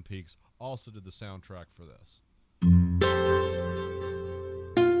about Twin Peaks, also did the soundtrack for this.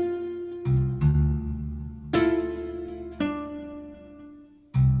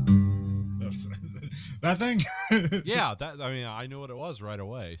 That thing? Yeah, I knew what it was right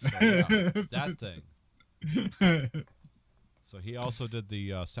away. So yeah, that thing. So he also did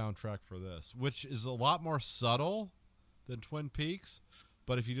the soundtrack for this, which is a lot more subtle than Twin Peaks.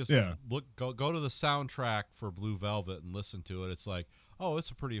 But if you just go to the soundtrack for Blue Velvet and listen to it, it's like, oh,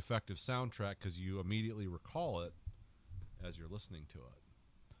 it's a pretty effective soundtrack because you immediately recall it as you're listening to it.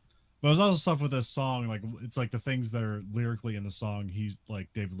 But there's also stuff with this song, like it's like the things that are lyrically in the song, he's like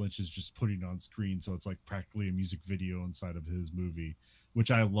David Lynch is just putting on screen, so it's like practically a music video inside of his movie, which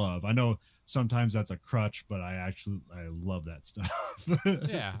I love. I know sometimes that's a crutch, but I love that stuff.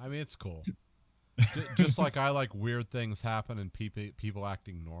 Yeah, I mean it's cool. Just like I like weird things happen and people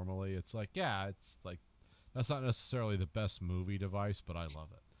acting normally. It's like, yeah, it's like that's not necessarily the best movie device, but I love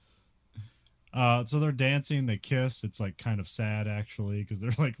it. So they're dancing, they kiss. It's like kind of sad actually, because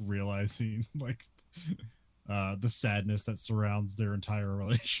they're like realizing like the sadness that surrounds their entire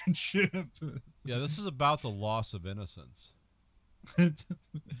relationship. Yeah, this is about the loss of innocence.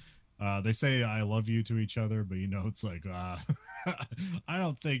 They say "I love you" to each other, but it's like I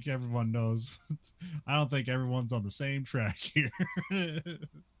don't think everyone knows. I don't think everyone's on the same track here.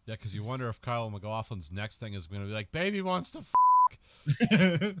 Yeah, because you wonder if Kyle MacLachlan's next thing is going to be like, "Baby wants to."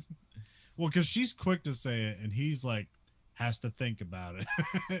 Well, because she's quick to say it, and he's like has to think about it.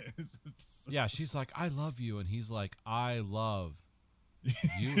 Yeah, she's like, "I love you," and he's like, "I love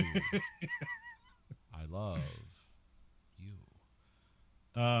you. I love you."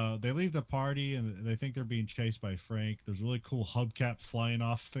 They leave the party and they think they're being chased by Frank. There's a really cool hubcap flying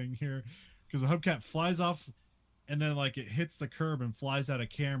off thing here because the hubcap flies off and then like it hits the curb and flies out of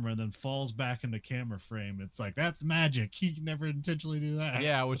camera and then falls back into camera frame. It's like, that's magic. He never intentionally do that.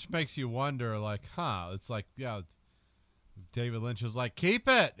 Yeah, which makes you wonder, like, it's like, yeah, David Lynch is like, keep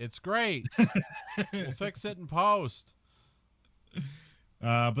it. It's great. We'll fix it in post.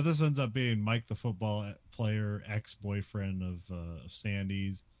 But this ends up being Mike, the football player, ex-boyfriend of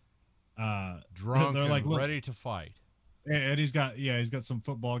Sandy's. Drunk they're and like, ready to fight. And he's got some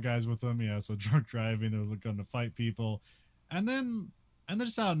football guys with him. Yeah, so drunk driving, they're going to fight people, and then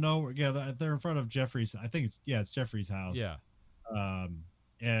just out of nowhere, they're in front of Jeffrey's. I think it's Jeffrey's house. Yeah.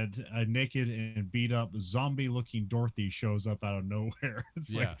 And a naked and beat up zombie looking Dorothy shows up out of nowhere.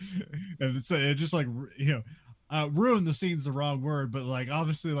 It's like, and it just like ruin the scene's the wrong word, but like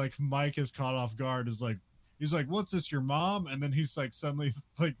obviously like Mike is caught off guard. Is like he's like, "What's this, your mom?" And then he's like suddenly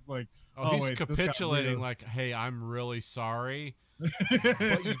like. He's capitulating like, "Hey, I'm really sorry,"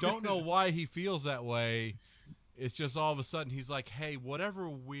 but you don't know why he feels that way. It's just all of a sudden he's like, "Hey, whatever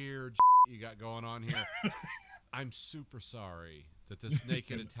weird you got going on here, I'm super sorry that this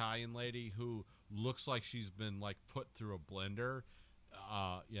naked Italian lady who looks like she's been like put through a blender,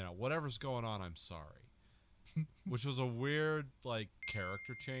 whatever's going on, I'm sorry." Which was a weird like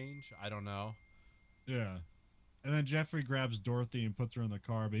character change. I don't know. Yeah. And then Jeffrey grabs Dorothy and puts her in the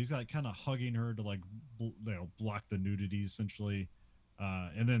car, but he's like kind of hugging her to like block the nudity essentially.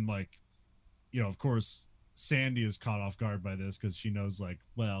 And then like, of course, Sandy is caught off guard by this because she knows like,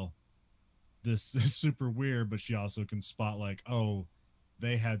 well, this is super weird, but she also can spot like, oh,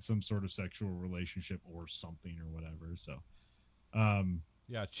 they had some sort of sexual relationship or something or whatever. So,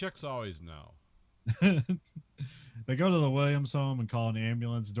 yeah, chicks always know. They go to the Williams home and call an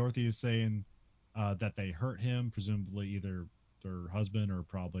ambulance. Dorothy is saying that they hurt him, presumably either their husband or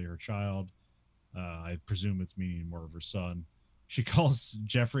probably her child. I presume it's meaning more of her son. She calls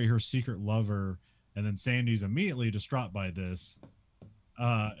Jeffrey her secret lover, and then Sandy's immediately distraught by this.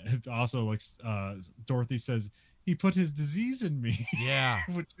 Also, like Dorothy says, he put his disease in me. Yeah,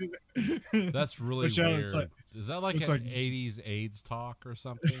 that's really weird. Like, is that like an like 80s AIDS talk or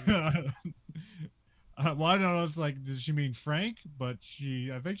something? Well, I don't know. It's like, does she mean Frank? But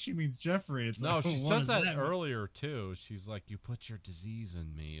I think she means Jeffrey. It's no, like, she says that earlier too. She's like, "You put your disease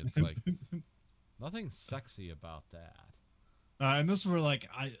in me." It's like nothing sexy about that. And this were like,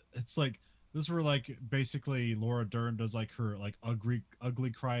 this were like basically Laura Dern does like her like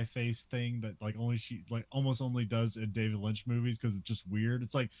ugly cry face thing that like only she like almost only does in David Lynch movies because it's just weird.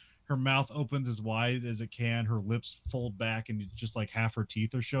 It's like her mouth opens as wide as it can, her lips fold back, and just like half her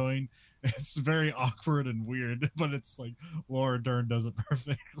teeth are showing. It's very awkward and weird, but it's like Laura Dern does it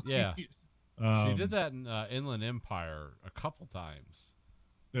perfectly. Yeah, she did that in Inland Empire a couple times.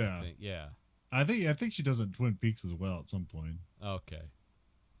 Yeah, I think she does it in Twin Peaks as well at some point. Okay.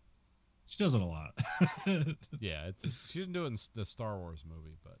 She does it a lot. Yeah, she didn't do it in the Star Wars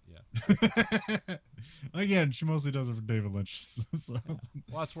movie, but yeah. Again, she mostly does it for David Lynch. So. Yeah.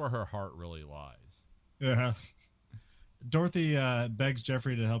 Well, that's where her heart really lies. Yeah. Dorothy begs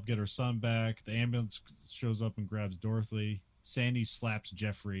Jeffrey to help get her son back. The ambulance shows up and grabs Dorothy. Sandy slaps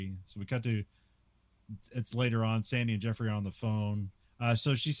Jeffrey. So we cut to, it's later on, Sandy and Jeffrey are on the phone.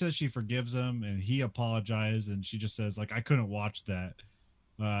 So she says she forgives him, and he apologizes, and she just says, like, I couldn't watch that.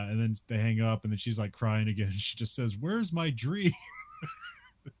 And then they hang up, and then she's like crying again. She just says, "Where's my dream?"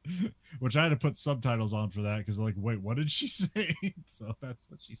 Which I had to put subtitles on for that because like, wait, what did she say? So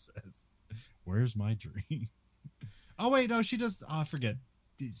that's what she says. "Where's my dream?" Oh wait, no, she does. I forget.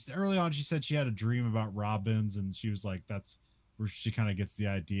 Early on, she said she had a dream about robins, and she was like, that's where she kind of gets the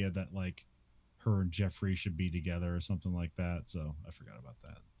idea that like her and Jeffrey should be together or something like that. So I forgot about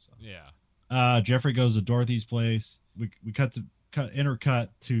that. So yeah. Jeffrey goes to Dorothy's place. We cut to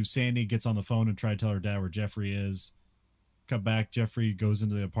Sandy gets on the phone and try to tell her dad where Jeffrey is. Cut back, Jeffrey goes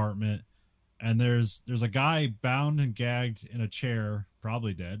into the apartment, and there's a guy bound and gagged in a chair,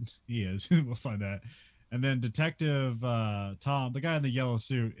 probably dead. He is. We'll find that. And then Detective Tom, the guy in the yellow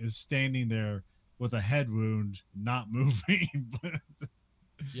suit, is standing there with a head wound, not moving.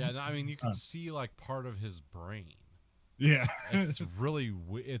 Yeah, no, I mean, you can see like part of his brain. Yeah, It's really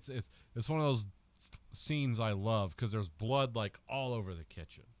it's one of those scenes I love because there's blood like all over the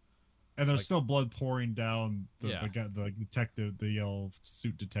kitchen, and there's like, still blood pouring down Yeah. the detective, the yellow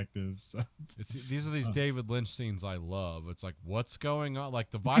suit detective. So. These are these David Lynch scenes I love. It's like, what's going on? Like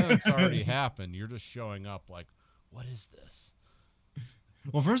the violence already happened. You're just showing up. Like, what is this?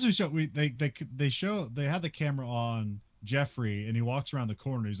 Well, first they had the camera on Jeffrey, and he walks around the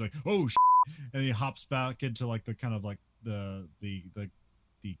corner. He's like, "Oh," and he hops back into like the kind of like the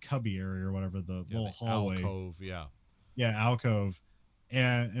cubby area or whatever, the little The hallway, alcove. Yeah, alcove,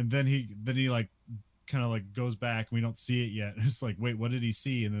 and then he like kind of like goes back, and we don't see it yet. It's like, wait, what did he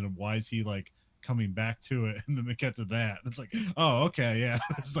see? And then why is he like coming back to it? And then they get to that. It's like, oh, okay, yeah,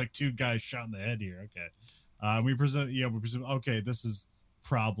 there's like two guys shot in the head here. Okay, we presume, okay, this is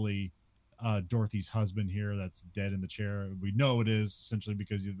probably Dorothy's husband here that's dead in the chair. We know it is essentially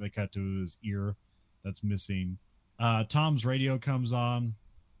because they cut to his ear that's missing. Tom's radio comes on.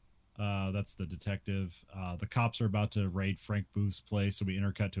 That's the detective. The cops are about to raid Frank Booth's place, so we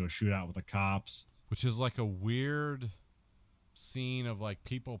intercut to a shootout with the cops. which is like a weird scene of like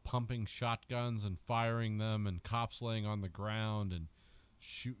people pumping shotguns and firing them, and cops laying on the ground and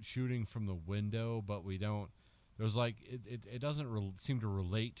shooting from the window, but we don't. There's like it doesn't seem to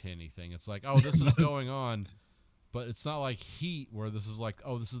relate to anything. It's like, oh, this is going on, but it's not like Heat where this is like,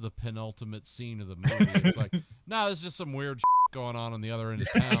 oh, this is the penultimate scene of the movie. It's like, no, there's just some weird going on the other end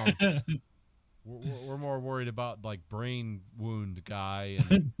of town. We're more worried about like brain wound guy.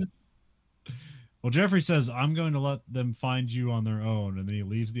 And well, Jeffrey says, I'm going to let them find you on their own, and then he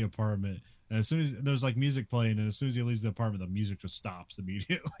leaves the apartment. And as soon as there's like music playing, and as soon as he leaves the apartment, the music just stops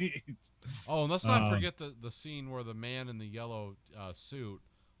immediately. Oh, and let's not forget the scene where the man in the yellow suit,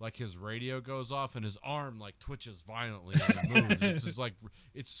 like his radio goes off and his arm like twitches violently and moves. It's just like,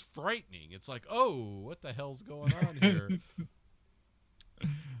 it's frightening. It's like, oh, what the hell's going on here?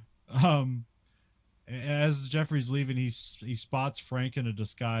 As Jeffrey's leaving, he spots Frank in a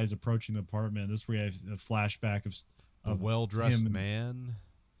disguise approaching the apartment. This is where we have a flashback of A well-dressed man.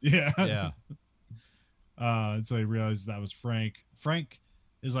 Yeah. Yeah. And so he realizes that was Frank. Frank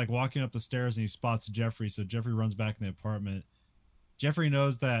is like walking up the stairs and he spots Jeffrey. So Jeffrey runs back in the apartment. Jeffrey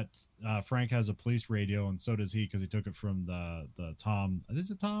knows that Frank has a police radio, and so does he because he took it from the Tom.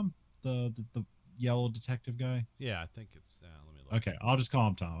 Is it Tom? The yellow detective guy? Yeah, I think it's. Let me look. Okay, I'll just call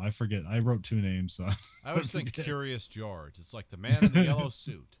him Tom. I forget. I wrote two names. So I always think Curious George. It's like the man in the yellow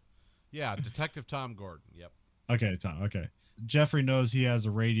suit. Yeah, Detective Tom Gordon. Yep. Okay, Tom. Okay. Jeffrey knows he has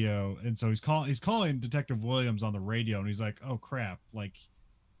a radio, and so he's calling Detective Williams on the radio, and he's like, "Oh crap! Like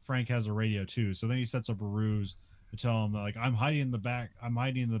Frank has a radio too." So then he sets up a ruse to tell him like, I'm hiding in the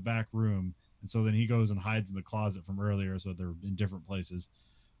back room, and so then he goes and hides in the closet from earlier, so they're in different places.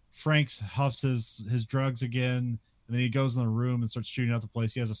 Frank huffs his drugs again, and then he goes in the room and starts shooting out the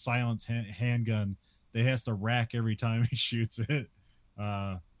place. He has a silenced handgun that he has to rack every time he shoots it,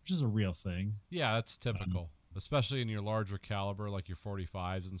 which is a real thing. Yeah, that's typical. Especially in your larger caliber, like your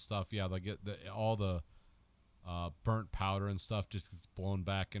 45s and stuff. Yeah, they get all the burnt powder and stuff just gets blown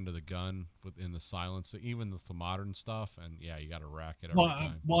back into the gun within the silence. Even with the modern stuff, and yeah, you got to rack it every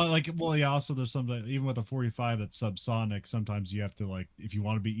time. Yeah. Also, there's something even with a 45 that's subsonic. Sometimes you have to like, if you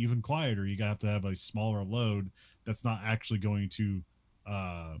want to be even quieter, you have to have a smaller load that's not actually going to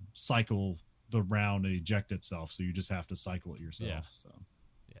cycle the round and eject itself. So you just have to cycle it yourself. Yeah. So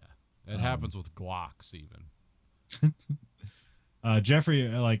yeah, it happens with Glocks even. Jeffrey,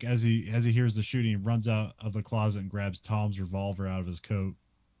 like as he hears the shooting, runs out of the closet and grabs Tom's revolver out of his coat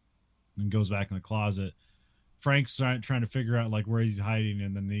and goes back in the closet. Frank's trying to figure out like where he's hiding,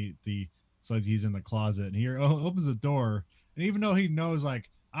 and then he says he's in the closet, and he opens the door, and even though he knows like,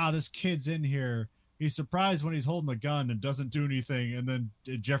 this kid's in here, he's surprised when he's holding the gun and doesn't do anything, and then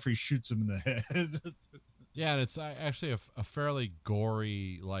Jeffrey shoots him in the head. Yeah, and it's actually a fairly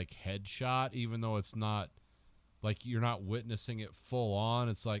gory like headshot, even though it's not like you're not witnessing it full on.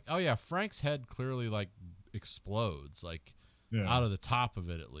 It's like, oh yeah, Frank's head clearly like explodes, like out of the top of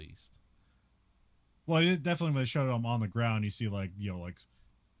it at least. Well, definitely when they showed him on the ground, you see like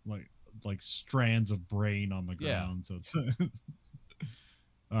like strands of brain on the ground. Yeah. So it's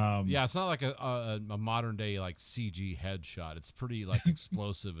yeah, it's not like a modern day like CG headshot. It's pretty like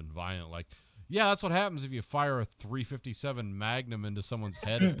explosive and violent. Like, yeah, that's what happens if you fire a .357 Magnum into someone's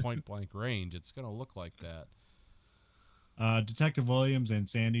head at point blank range. It's gonna look like that. Detective Williams and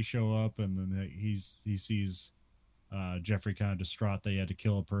Sandy show up, and then he sees Jeffrey kind of distraught that he had to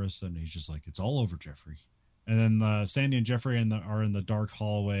kill a person. He's just like, it's all over, Jeffrey. And then Sandy and Jeffrey are in the dark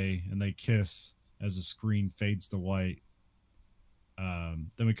hallway, and they kiss, as the screen fades to white.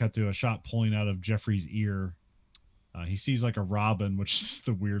 Then we cut to a shot pulling out of Jeffrey's ear. He sees like a robin, which is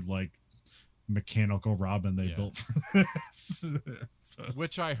the weird like mechanical robin they built for this. So.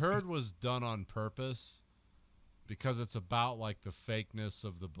 Which I heard was done on purpose because it's about like the fakeness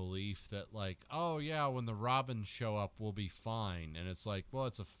of the belief that like, oh yeah, when the robins show up, we'll be fine. And it's like, well,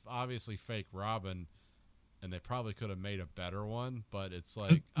 it's a obviously fake robin, and they probably could have made a better one, but it's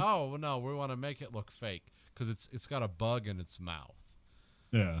like, oh no, we want to make it look fake because it's got a bug in its mouth.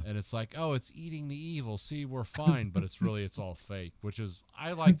 Yeah. And it's like, oh, it's eating the evil. See, we're fine, but it's all fake, which is,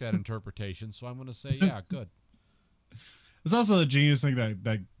 I like that interpretation. So I'm going to say, yeah, good. It's also a genius thing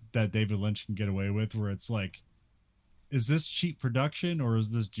that David Lynch can get away with, where it's like, is this cheap production or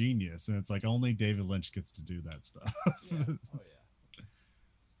is this genius? And it's like only David Lynch gets to do that stuff. Yeah.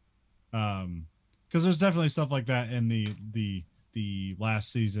 Oh yeah. Because there's definitely stuff like that in the last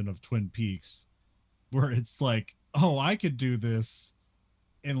season of Twin Peaks, where it's like, oh, I could do this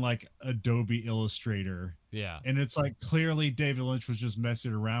in like Adobe Illustrator. Yeah. And it's like clearly David Lynch was just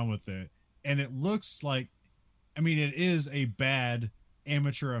messing around with it. And it looks like, I mean, it is a bad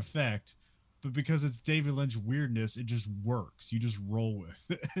amateur effect, but because it's David Lynch weirdness, it just works. You just roll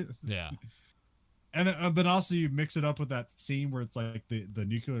with it. Yeah. And then, but also you mix it up with that scene where it's like the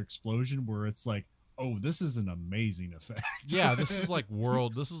nuclear explosion, where it's like, oh, this is an amazing effect. Yeah, this is like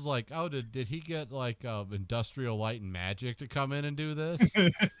this is like, oh, did he get like Industrial Light and Magic to come in and do this? Where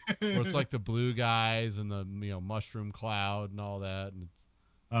it's like the blue guys and the mushroom cloud and all that. And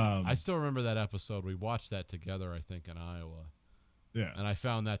I still remember that episode. We watched that together, I think, in Iowa. Yeah. And I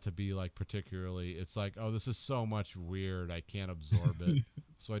found that to be like particularly, it's like, oh, this is so much weird, I can't absorb it.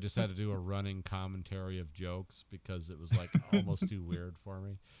 So I just had to do a running commentary of jokes because it was like almost too weird for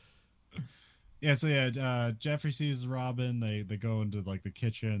me. Yeah, so yeah, Jeffrey sees Robin. They go into like the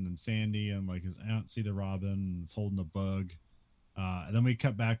kitchen, and Sandy and like his aunt see the Robin, and it's holding a bug. And then we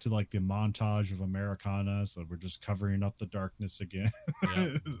cut back to like the montage of Americana, so we're just covering up the darkness again.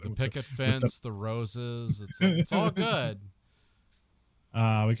 Yeah, the picket fence, the roses, it's all good.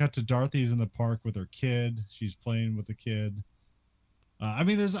 We cut to Dorothy's in the park with her kid. She's playing with the kid. I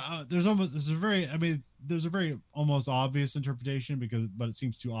mean, there's a very almost obvious interpretation but it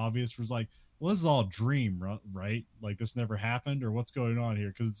seems too obvious. For like, well, this is all a dream, right? Like this never happened, or what's going on here?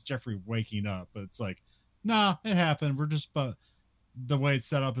 Because it's Jeffrey waking up, but it's like, nah, it happened. But the way it's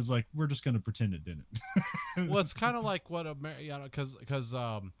set up is like we're just going to pretend it didn't. Well, it's kind of like what because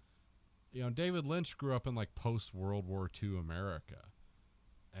David Lynch grew up in like post World War II America.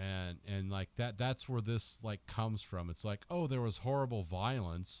 And like that's where this like comes from. It's like, oh, there was horrible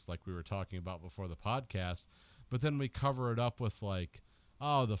violence like we were talking about before the podcast, but then we cover it up with like,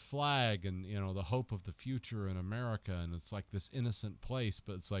 oh, the flag and the hope of the future in America, and it's like this innocent place,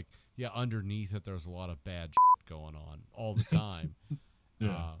 but it's like, yeah, underneath it there's a lot of bad shit going on all the time.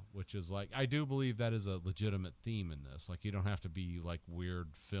 Yeah. Which is like, I do believe that is a legitimate theme in this. Like, you don't have to be like weird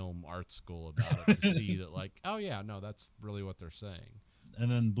film art school about it to see that like, oh yeah, no, that's really what they're saying. And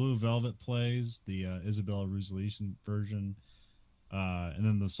then Blue Velvet plays, the Isabella Rossellini version. And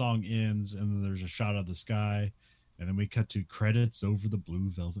then the song ends, and then there's a shot of the sky. And then we cut to credits over the Blue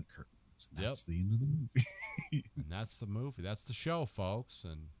Velvet curtains. And that's the end of the movie. And that's the movie. That's the show, folks.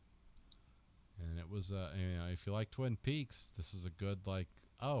 And it was, if you like Twin Peaks, this is a good, like,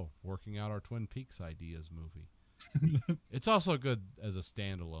 working out our Twin Peaks ideas movie. It's also good as a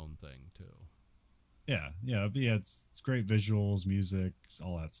standalone thing, too. Yeah. It's great visuals, music,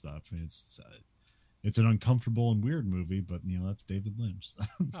 all that stuff. I mean, it's an uncomfortable and weird movie, but that's David Lynch. So.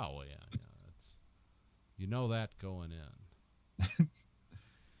 Oh well, yeah, that's that going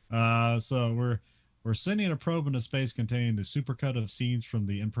in. So we're sending a probe into space containing the supercut of scenes from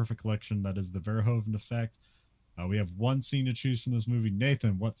the Imperfect Collection that is the Verhoeven effect. We have one scene to choose from this movie.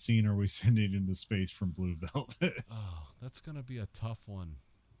 Nathan, what scene are we sending into space from Blue Velvet? Oh, that's gonna be a tough one.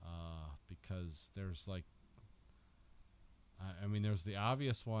 Because there's like, there's the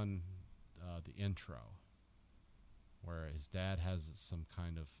obvious one, the intro, where his dad has some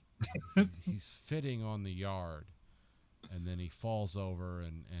kind of, he's fitting on the yard, and then he falls over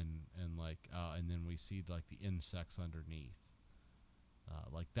and then we see like the insects underneath.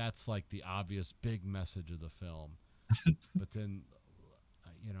 Like that's like the obvious big message of the film. But then,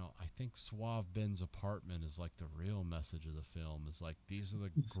 I think Suave Ben's apartment is like the real message of the film. Is like, these are the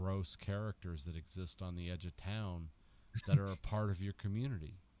gross characters that exist on the edge of town that are a part of your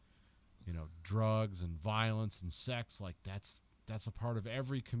community. Drugs and violence and sex, like that's a part of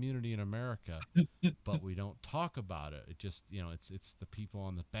every community in America, but we don't talk about it. It just, it's the people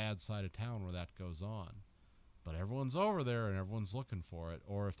on the bad side of town where that goes on. But everyone's over there and everyone's looking for it,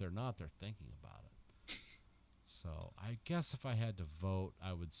 or if they're not, they're thinking about it. So I guess if I had to vote,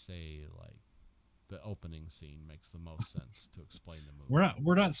 I would say like the opening scene makes the most sense to explain the movie.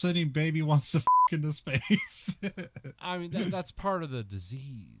 We're not sending baby wants to into space. I mean, that's part of the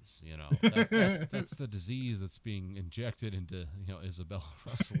disease, you know. That's the disease that's being injected into, you know, Isabella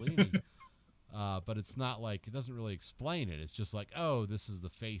Rossellini. But it's not like, it doesn't really explain it. It's just like, oh, this is the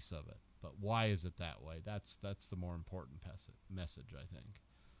face of it. But why is it that way? That's the more important message, I think.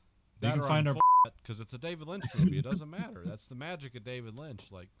 You can find our because it's a David Lynch movie. It doesn't matter. That's the magic of David Lynch.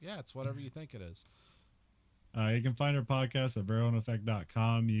 Like, yeah, it's whatever you think it is. You can find our podcast at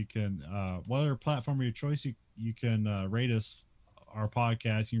VerhoevenEffect.com. You can, whatever platform of your choice, you can rate us, our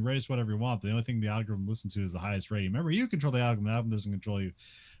podcast. You can rate us whatever you want. The only thing the algorithm listens to is the highest rating. Remember, you control the algorithm. The algorithm doesn't control you.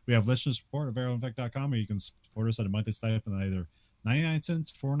 We have listener support at VerhoevenEffect.com, or you can support us at a monthly stipend at either 99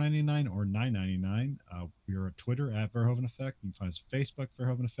 cents, $4.99, or $9.99. We are at Twitter at Verhoeven Effect. You can find us on Facebook,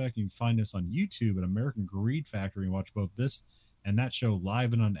 Verhoeven Effect. You can find us on YouTube at American Greed Factory and watch both this and that show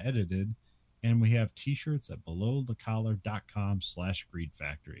live and unedited. And we have t-shirts at belowthecollar.com/Greed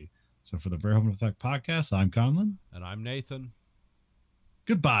Factory. So for the Verhoeven Effect podcast, I'm Conlon. And I'm Nathan.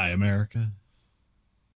 Goodbye, America.